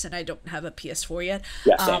Xbox person, I don't have a PS4 yet.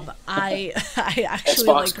 I actually Xbox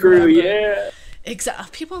like crew, remember, exactly.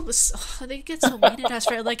 People they get so mad at us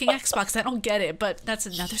for liking Xbox. I don't get it, but that's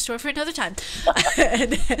another story for another time.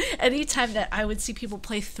 And anytime that I would see people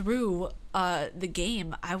play through the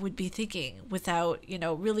game, I would be thinking without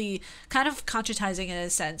really kind of conscientizing in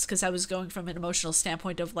a sense, because I was going from an emotional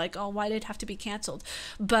standpoint of like, oh, why did it have to be canceled?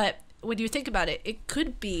 But when you think about it, it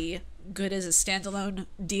could be good as a standalone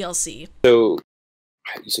DLC. So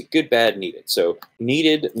you said good, bad, needed. So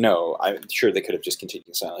needed, no. I'm sure they could have just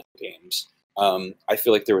continued Silent Hill games. I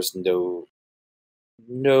feel like there was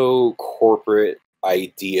no corporate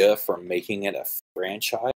idea for making it a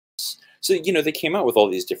franchise. So they came out with all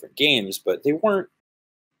these different games, but they weren't.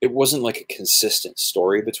 It wasn't like a consistent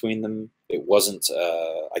story between them. It wasn't.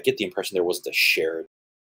 I get the impression there wasn't a shared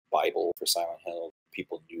Bible for Silent Hill.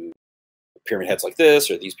 People knew Pyramid Head's like this,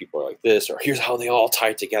 or these people are like this, or here's how they all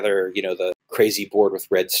tie together. The crazy board with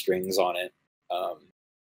red strings on it.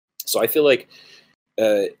 So I feel like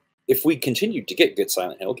if we continued to get good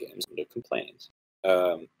Silent Hill games, no complaints.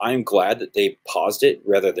 I'm glad that they paused it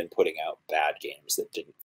rather than putting out bad games that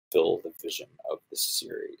didn't fill the vision of the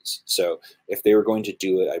series. So if they were going to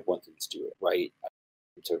do it, I want them to do it right,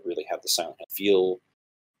 to really have the Silent Hill feel.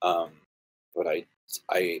 But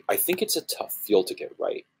I think it's a tough feel to get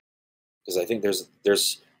right, because I think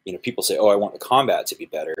there's people say, oh, I want the combat to be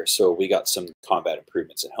better, so we got some combat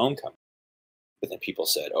improvements at Homecoming. But then people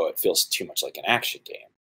said, oh, it feels too much like an action game,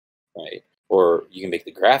 right? Or you can make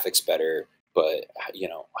the graphics better, but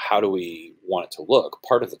how do we want it to look?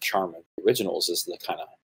 Part of the charm of the originals is the kind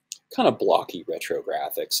of blocky retro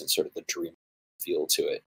graphics and sort of the dream feel to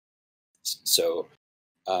it. So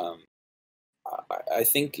I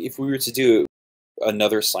think if we were to do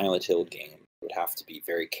another Silent Hill game, it would have to be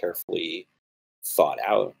very carefully thought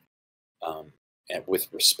out, and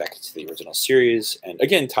with respect to the original series. And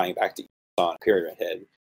again, tying back to on Pyramid Head,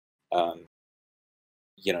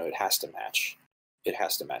 you know, it has to match. It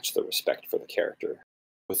has to match the respect for the character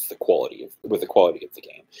with the quality of the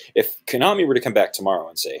game. If Konami were to come back tomorrow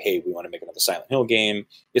and say, "Hey, we want to make another Silent Hill game.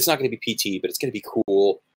 It's not going to be PT, but it's going to be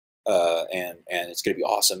cool, and it's going to be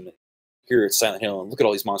awesome. Here it's Silent Hill, and look at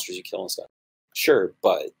all these monsters you kill and stuff." Sure,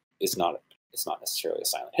 but it's not necessarily a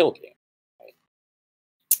Silent Hill game, right?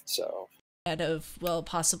 So. Of, well,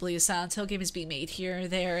 possibly a Silent Hill game is being made here or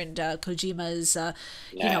there, and Kojima is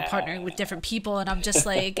you know, partnering with different people, and I'm just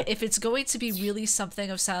like, if it's going to be really something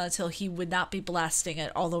of Silent Hill, he would not be blasting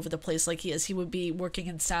it all over the place like he is. He would be working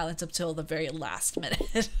in silence up till the very last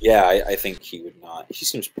minute. Yeah, I think he would not. He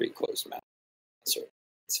seems pretty close, man. So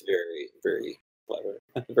it's very, very clever,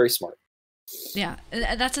 very smart. Yeah,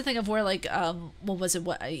 and that's the thing of where, like, what was it?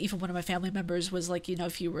 What, even one of my family members was like, you know,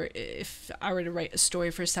 if I were to write a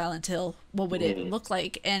story for Silent Hill, what would it look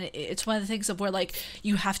like? And it's one of the things of where, like,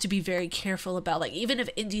 you have to be very careful about, like, even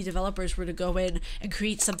if indie developers were to go in and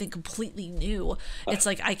create something completely new, it's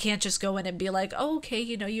like, I can't just go in and be like, oh, okay,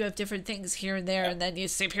 you know, you have different things here and there, and then you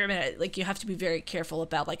say Pyramid. Like, you have to be very careful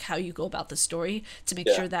about, like, how you go about the story to make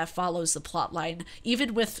sure that follows the plot line,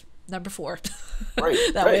 even with number 4. Right.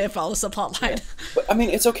 That way it follows the plot line. Yeah. But I mean,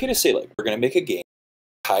 it's okay to say, like, we're going to make a game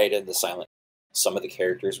tied into Silent Hill. Some of the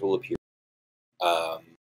characters will appear,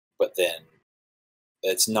 but then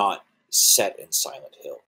it's not set in Silent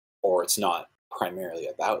Hill, or it's not primarily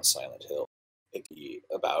about Silent Hill. It could be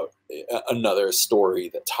about another story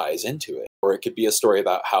that ties into it, or it could be a story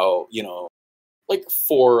about how, you know, like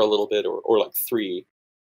 4 a little bit, or like 3.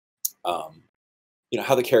 You know,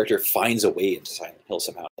 how the character finds a way into Silent Hill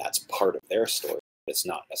somehow. That's part of their story. It's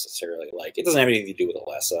not necessarily like, it doesn't have anything to do with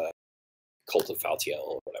Alessa, Cult of Valtiel,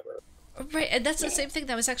 or whatever. Right, and that's the same thing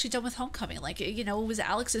that was actually done with Homecoming. Like, you know, it was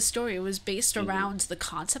Alex's story. It was based around the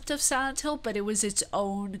concept of Silent Hill, but it was its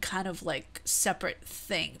own kind of, like, separate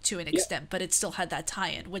thing to an extent, but it still had that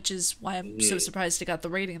tie-in, which is why I'm so surprised it got the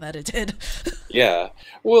rating that it did. Yeah.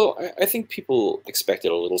 Well, I think people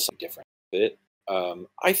expected a little something different with it.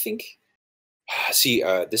 I think... See,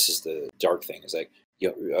 this is the dark thing. Is like,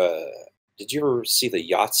 did you ever see the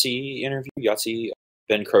Yahtzee interview? Yahtzee,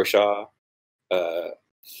 Ben Croshaw.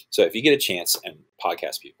 So if you get a chance, and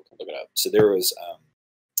podcast people can look it up. So there was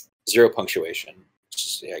Zero Punctuation, which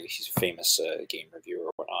is, yeah, he's a famous game reviewer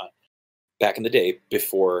or whatnot. Back in the day,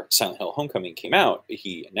 before Silent Hill Homecoming came out,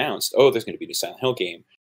 he announced, "Oh, there's going to be a new Silent Hill game."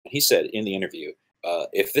 And he said in the interview,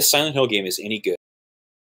 "If this Silent Hill game is any good,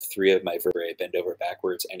 3 of my vertebrae bend over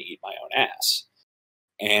backwards and eat my own ass."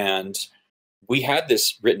 And we had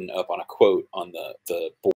this written up on a quote on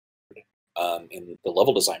the board in the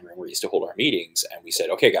level design room where we used to hold our meetings, and we said,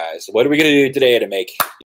 "Okay, guys, what are we going to do today to make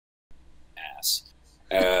ass?"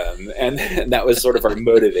 And that was sort of our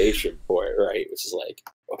motivation for it, right? Which is like,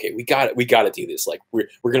 okay, we got to do this. Like, we're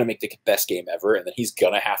going to make the best game ever, and then he's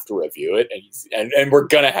gonna have to review it, and we're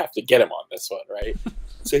gonna have to get him on this one, right?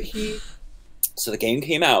 So the game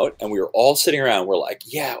came out, and we were all sitting around. We're like,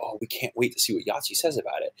 yeah, oh, we can't wait to see what Yahtzee says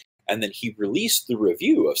about it. And then he released the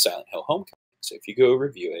review of Silent Hill Homecoming. So if you go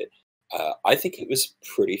review it, I think it was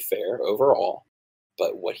pretty fair overall.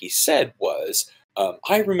 But what he said was,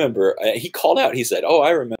 I remember, he called out, he said, "Oh,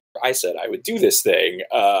 I remember I said I would do this thing,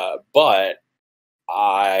 but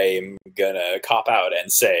I'm going to cop out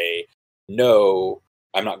and say, no,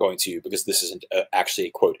 I'm not going to, because this isn't actually,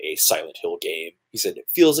 quote, a Silent Hill game." He said, "It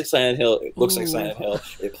feels like Silent Hill, it looks like Silent Hill,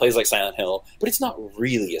 it plays like Silent Hill, but it's not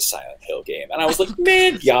really a Silent Hill game." And I was like,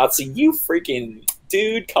 man, Yahtzee, you freaking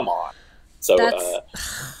dude, come on. So,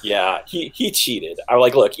 yeah, he cheated. I was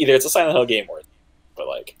like, look, either it's a Silent Hill game or, but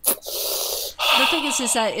like... The thing is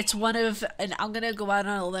that it's one of, and I'm going to go out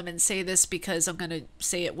on a limb and say this because I'm going to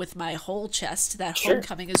say it with my whole chest, that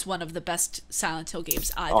Homecoming is one of the best Silent Hill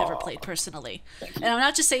games I've ever played personally. And I'm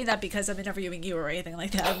not just saying that because I'm interviewing you or anything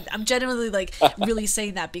like that. I'm genuinely, like, really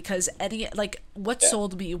saying that because what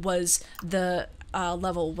sold me was the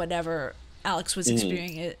level whenever Alex was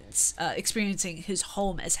experiencing his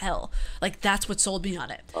home as hell. Like, that's what sold me on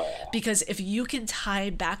it. Because if you can tie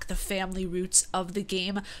back the family roots of the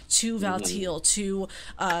game to Valtiel, to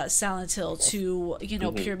Silent Hill, to, you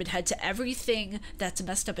know, Pyramid Head, to everything that's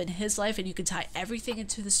messed up in his life, and you can tie everything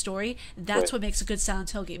into the story, that's what makes a good Silent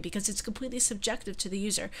Hill game, because it's completely subjective to the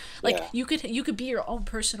user. Like, you could be your own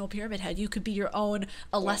personal Pyramid Head, you could be your own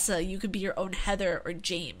Alessa, you could be your own Heather or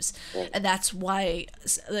James. And that's why,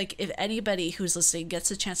 like, if anybody who's listening gets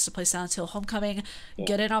a chance to play Silent Hill Homecoming,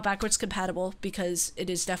 get it on backwards compatible, because it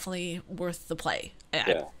is definitely worth the play.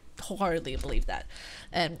 wholeheartedly believe that.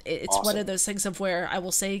 And it's one of those things of where I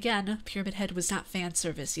will say again, Pyramid Head was not fan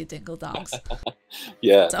service, you dingle dogs.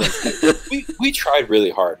 Yeah, So. we tried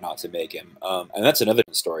really hard not to make him, and that's another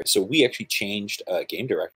story. So we actually changed game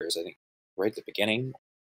directors, I think, right at the beginning,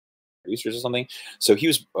 producers or something. So he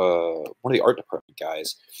was one of the art department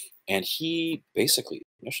guys, and he basically,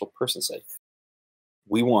 the initial person said,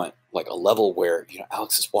 we want like a level where, you know,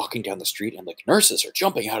 Alex is walking down the street and like nurses are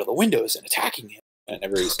jumping out of the windows and attacking him. And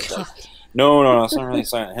everybody's like, no, it's not really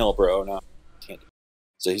Silent Hill, bro. No, can't do it.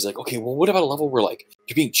 So he's like, okay, well, what about a level where like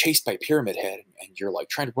you're being chased by Pyramid Head and you're like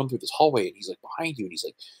trying to run through this hallway and he's like behind you and he's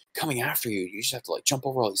like coming after you. You just have to like jump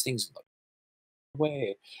over all these things and like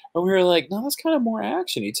way. And we were like, no, that's kind of more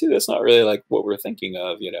actiony too. That's not really like what we're thinking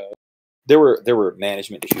of, you know. There were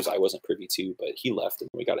management issues I wasn't privy to, but he left and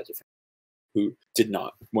we got a different who did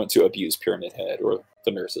not want to abuse Pyramid Head or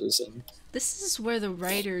the nurses. And this is where the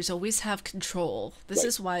writers always have control. This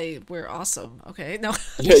is why we're awesome. Okay, no.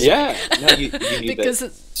 Yeah. No, you need because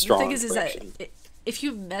that strong the thing is that if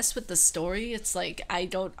you mess with the story, it's like I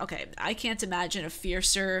can't imagine a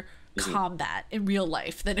fiercer combat in real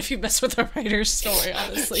life than if you mess with a writer's story.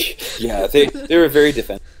 Honestly. Yeah, they were very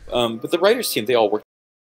defensive. But the writers team, they all worked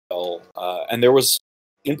well, and there was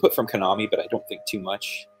input from Konami, but I don't think too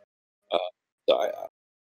much. So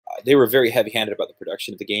they were very heavy-handed about the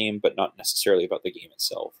production of the game, but not necessarily about the game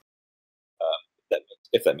itself.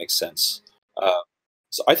 If that makes sense.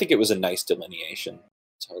 So I think it was a nice delineation.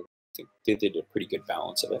 So I think they did a pretty good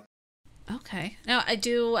balance of it. Okay. Now, I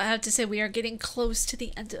have to say we are getting close to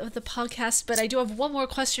the end of the podcast, but I do have one more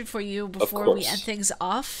question for you before we end things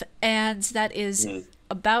off, and that is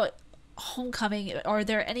about Homecoming. Are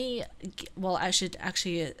there any, well, I should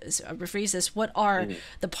actually rephrase this, what are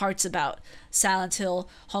the parts about Silent Hill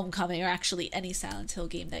Homecoming, or actually any Silent Hill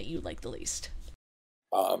game, that you like the least?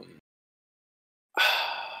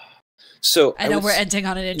 So I know we're ending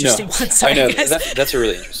on an interesting one. Sorry, I know guys. That's a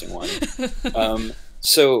really interesting one.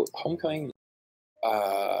 So Homecoming,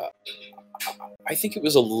 I think it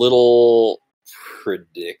was a little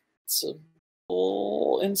predictable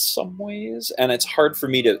in some ways, and it's hard for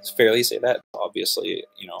me to fairly say that. Obviously,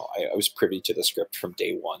 you know, I was privy to the script from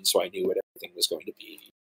day one, so I knew what everything was going to be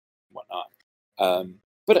and whatnot.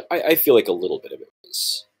 But I feel like a little bit of it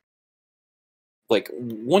was like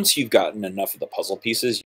once you've gotten enough of the puzzle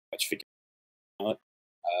pieces, you pretty much figure it out.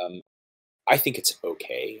 I think it's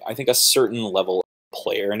okay. I think a certain level of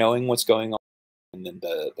player knowing what's going on and then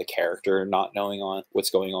the character not knowing what's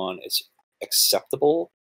going on is acceptable.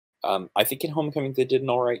 I think in Homecoming they did an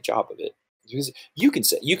all right job of it. Because you can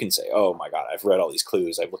say, oh my god, I've read all these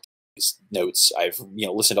clues, I've looked at these notes, I've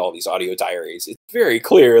listened to all these audio diaries. It's very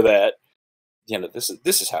clear that this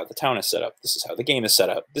is how the town is set up. This is how the game is set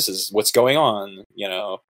up. This is what's going on.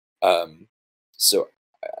 So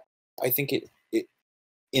I think it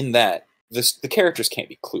in that the characters can't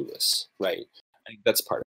be clueless, right? I think that's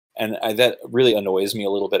part of it. And that really annoys me a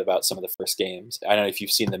little bit about some of the first games. I don't know if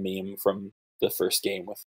you've seen the meme from the first game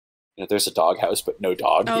with, there's a doghouse, but no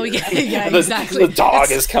dog. Oh, here. yeah, exactly. The dog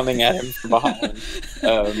is coming at him from behind.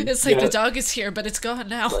 It's like the dog is here, but it's gone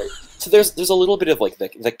now. Right. So there's a little bit of like the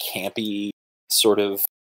campy sort of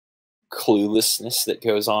cluelessness that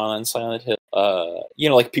goes on in Silent Hill.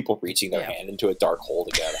 Like people reaching their hand into a dark hole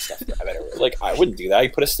to get out of stuff. Like I wouldn't do that. I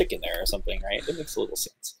put a stick in there or something, right? It makes a little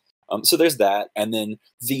sense. So there's that, and then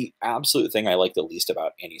the absolute thing I like the least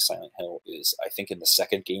about any Silent Hill is I think in the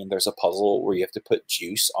second game there's a puzzle where you have to put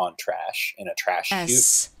juice on trash in a trash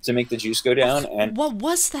chute to make the juice go down. And what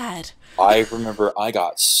was that? I remember I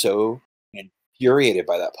got so infuriated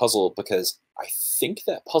by that puzzle because I think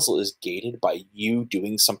that puzzle is gated by you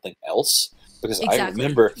doing something else. Because I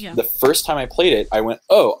remember the first time I played it, I went,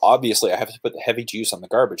 oh, obviously I have to put the heavy juice on the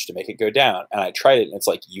garbage to make it go down. And I tried it, and it's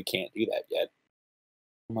like, you can't do that yet.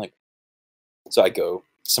 I'm like, so I go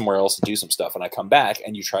somewhere else and do some stuff, and I come back,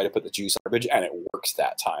 and you try to put the juice on the garbage, and it works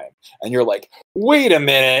that time. And you're like, wait a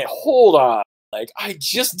minute, hold on. Like, I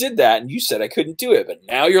just did that, and you said I couldn't do it, but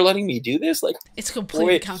now you're letting me do this? Like, it's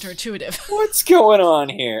completely counterintuitive. What's going on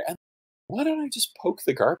here? And why don't I just poke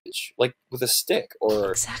the garbage, like, with a stick?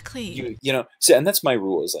 Or exactly. So, and that's my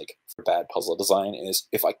rule is, like, for bad puzzle design is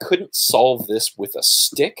if I couldn't solve this with a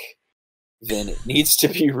stick, then it needs to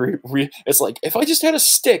be it's like, if I just had a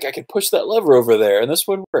stick, I could push that lever over there, and this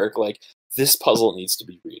would work. Like, this puzzle needs to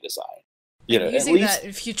be redesigned. Using that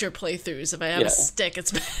in future playthroughs, if I have a stick,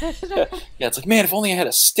 it's bad. Yeah, it's like, man, if only I had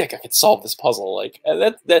a stick, I could solve this puzzle. Like,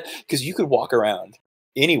 that because you could walk around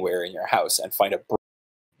anywhere in your house and find a brick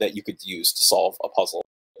that you could use to solve a puzzle.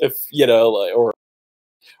 If,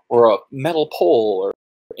 or a metal pole, or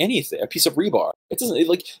anything, a piece of rebar. It doesn't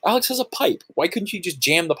like Alex has a pipe. Why couldn't you just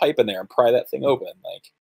jam the pipe in there and pry that thing open?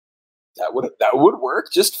 Like that would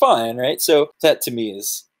work just fine, right? So that to me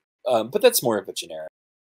is, but that's more of a generic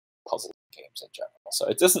puzzle games in general. So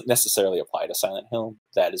it doesn't necessarily apply to Silent Hill.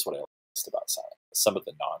 That is what I like least about Silent Hill. Some of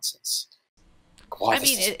the nonsense. Wow, I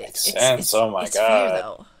mean, it's oh my it's god. fair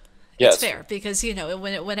though. Yeah, it's fair because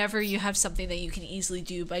whenever you have something that you can easily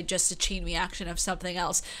do by just a chain reaction of something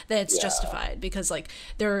else, then it's justified. Because like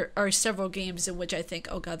there are several games in which I think,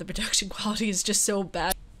 oh god, the production quality is just so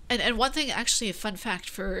bad. And one thing, actually, a fun fact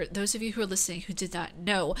for those of you who are listening who did not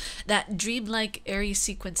know, that dreamlike airy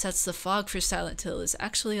sequence that's the fog for Silent Hill is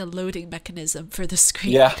actually a loading mechanism for the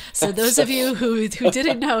screen. Yeah. So those of you who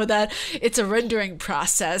didn't know that it's a rendering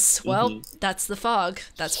process, well, that's the fog.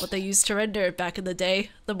 That's what they used to render back in the day.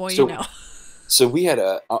 The more you know. So we had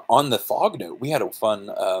on the fog note, we had a fun,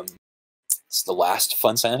 it's the last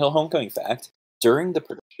fun Silent Hill Homecoming fact. During the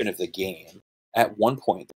production of the game, at one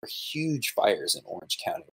point, there were huge fires in Orange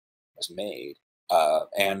County. Was made,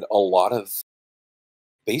 and a lot of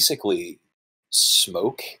basically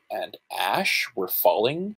smoke and ash were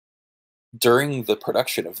falling during the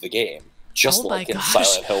production of the game, just like in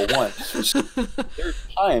Silent Hill 1. So there are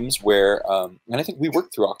times where, and I think we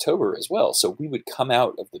worked through October as well, so we would come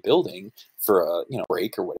out of the building for a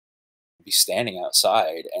break or whatever, be standing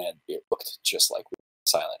outside, and it looked just like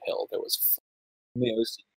Silent Hill. There was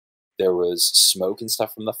there was smoke and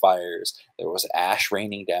stuff from the fires. There was ash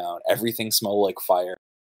raining down. Everything smelled like fire.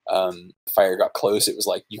 Fire got close. It was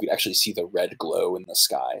like you could actually see the red glow in the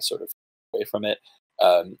sky sort of away from it.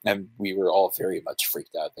 And we were all very much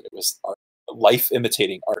freaked out that it was art, life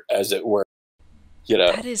imitating art, as it were.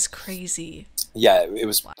 That is crazy. Yeah, it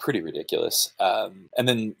was pretty ridiculous. And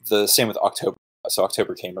then the same with October. So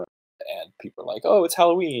October came around and people were like, oh, it's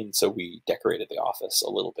Halloween. So we decorated the office a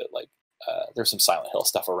little bit like there's some Silent Hill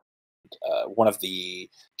stuff around. One of the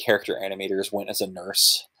character animators went as a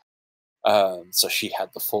nurse, so she had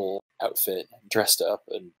the full outfit, dressed up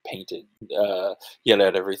and painted,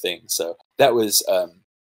 had everything. So that was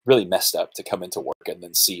really messed up to come into work and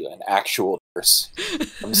then see an actual nurse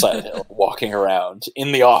from Silent Hill walking around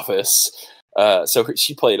in the office. So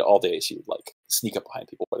she played all day. She would like sneak up behind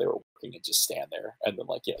people where they were working and just stand there and then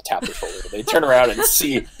tap their shoulder. And they turn around and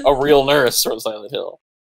see a real nurse from Silent Hill.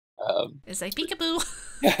 It's like peekaboo.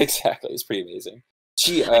 Yeah, exactly. It's pretty amazing.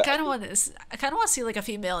 I kind of want to see like a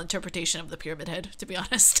female interpretation of the Pyramid Head, to be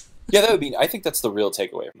honest. Yeah, that would be. I think that's the real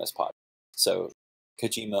takeaway from this podcast. So,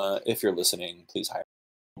 Kojima, if you're listening, please hire.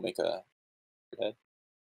 We'll make a Pyramid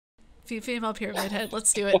Head. Female Pyramid Head.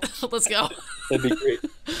 Let's do it. Let's go. That'd be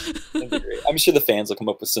great. I'm sure the fans will come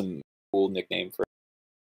up with some cool nickname for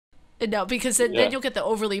it. No, because then you'll get the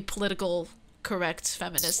overly political correct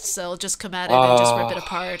feminists, so they'll just come at it and just rip it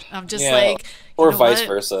apart. I'm just like, or vice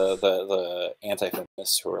versa, the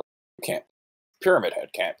anti-feminists who are like, Pyramid Head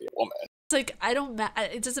can't be a woman. It's like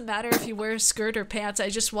it doesn't matter if you wear a skirt or pants. I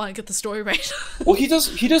just want to get the story right. Well, he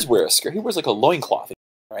does wear a skirt. He wears like a loincloth,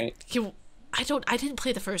 right? I didn't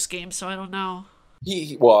play the first game, so I don't know.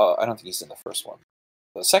 Well, I don't think he's in the first one.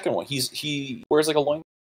 The second one, he wears like a loincloth.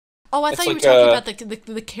 Oh, I thought you were talking about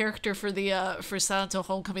the character for the for Silent Hill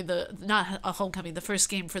Homecoming, the first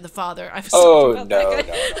game for the father. I was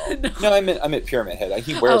no. I meant Pyramid Head.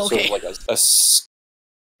 He wears sort of like a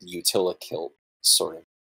utila kilt, sort of.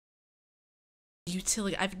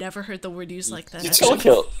 Utila. I've never heard the word used like that. Utila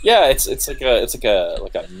kilt. Yeah, it's like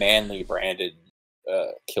a manly branded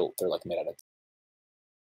kilt. They're like made out of.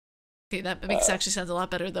 Okay, that makes actually sounds a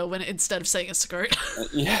lot better though when instead of saying a skirt.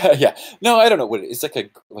 Yeah. No, I don't know what it is. It's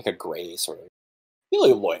like a gray sort of,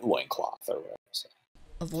 loincloth or whatever. So.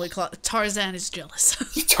 A loincloth. Tarzan is jealous.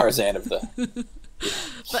 Tarzan of the. Yeah.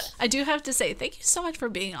 But I do have to say thank you so much for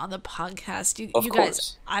being on the podcast. You course.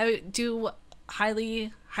 Guys, I do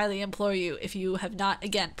highly implore you, if you have not,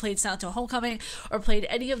 again, played Silent Hill Homecoming or played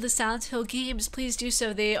any of the Silent Hill games, please do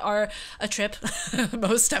so. They are a trip,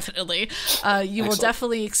 most definitely. You will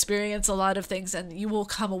definitely experience a lot of things, and you will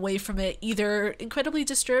come away from it either incredibly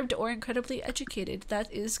disturbed or incredibly educated. That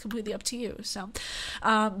is completely up to you. So,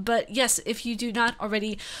 but yes, if you do not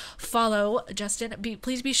already follow Justin,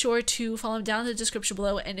 please be sure to follow him down in the description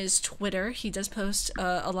below and his Twitter. He does post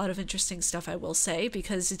a lot of interesting stuff, I will say,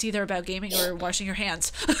 because it's either about gaming or washing your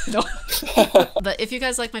hands. No. But if you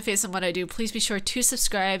guys like my face and what I do, please be sure to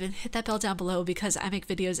subscribe and hit that bell down below, because I make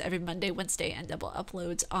videos every Monday, Wednesday, and double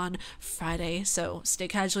uploads on Friday. So stay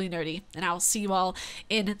casually nerdy, and I'll see you all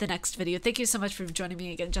in the next video. Thank you so much for joining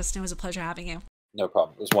me again, Justin. It was a pleasure having you. No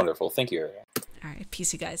problem. It was wonderful. Thank you, Ariel. All right.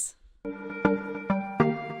 Peace, you guys.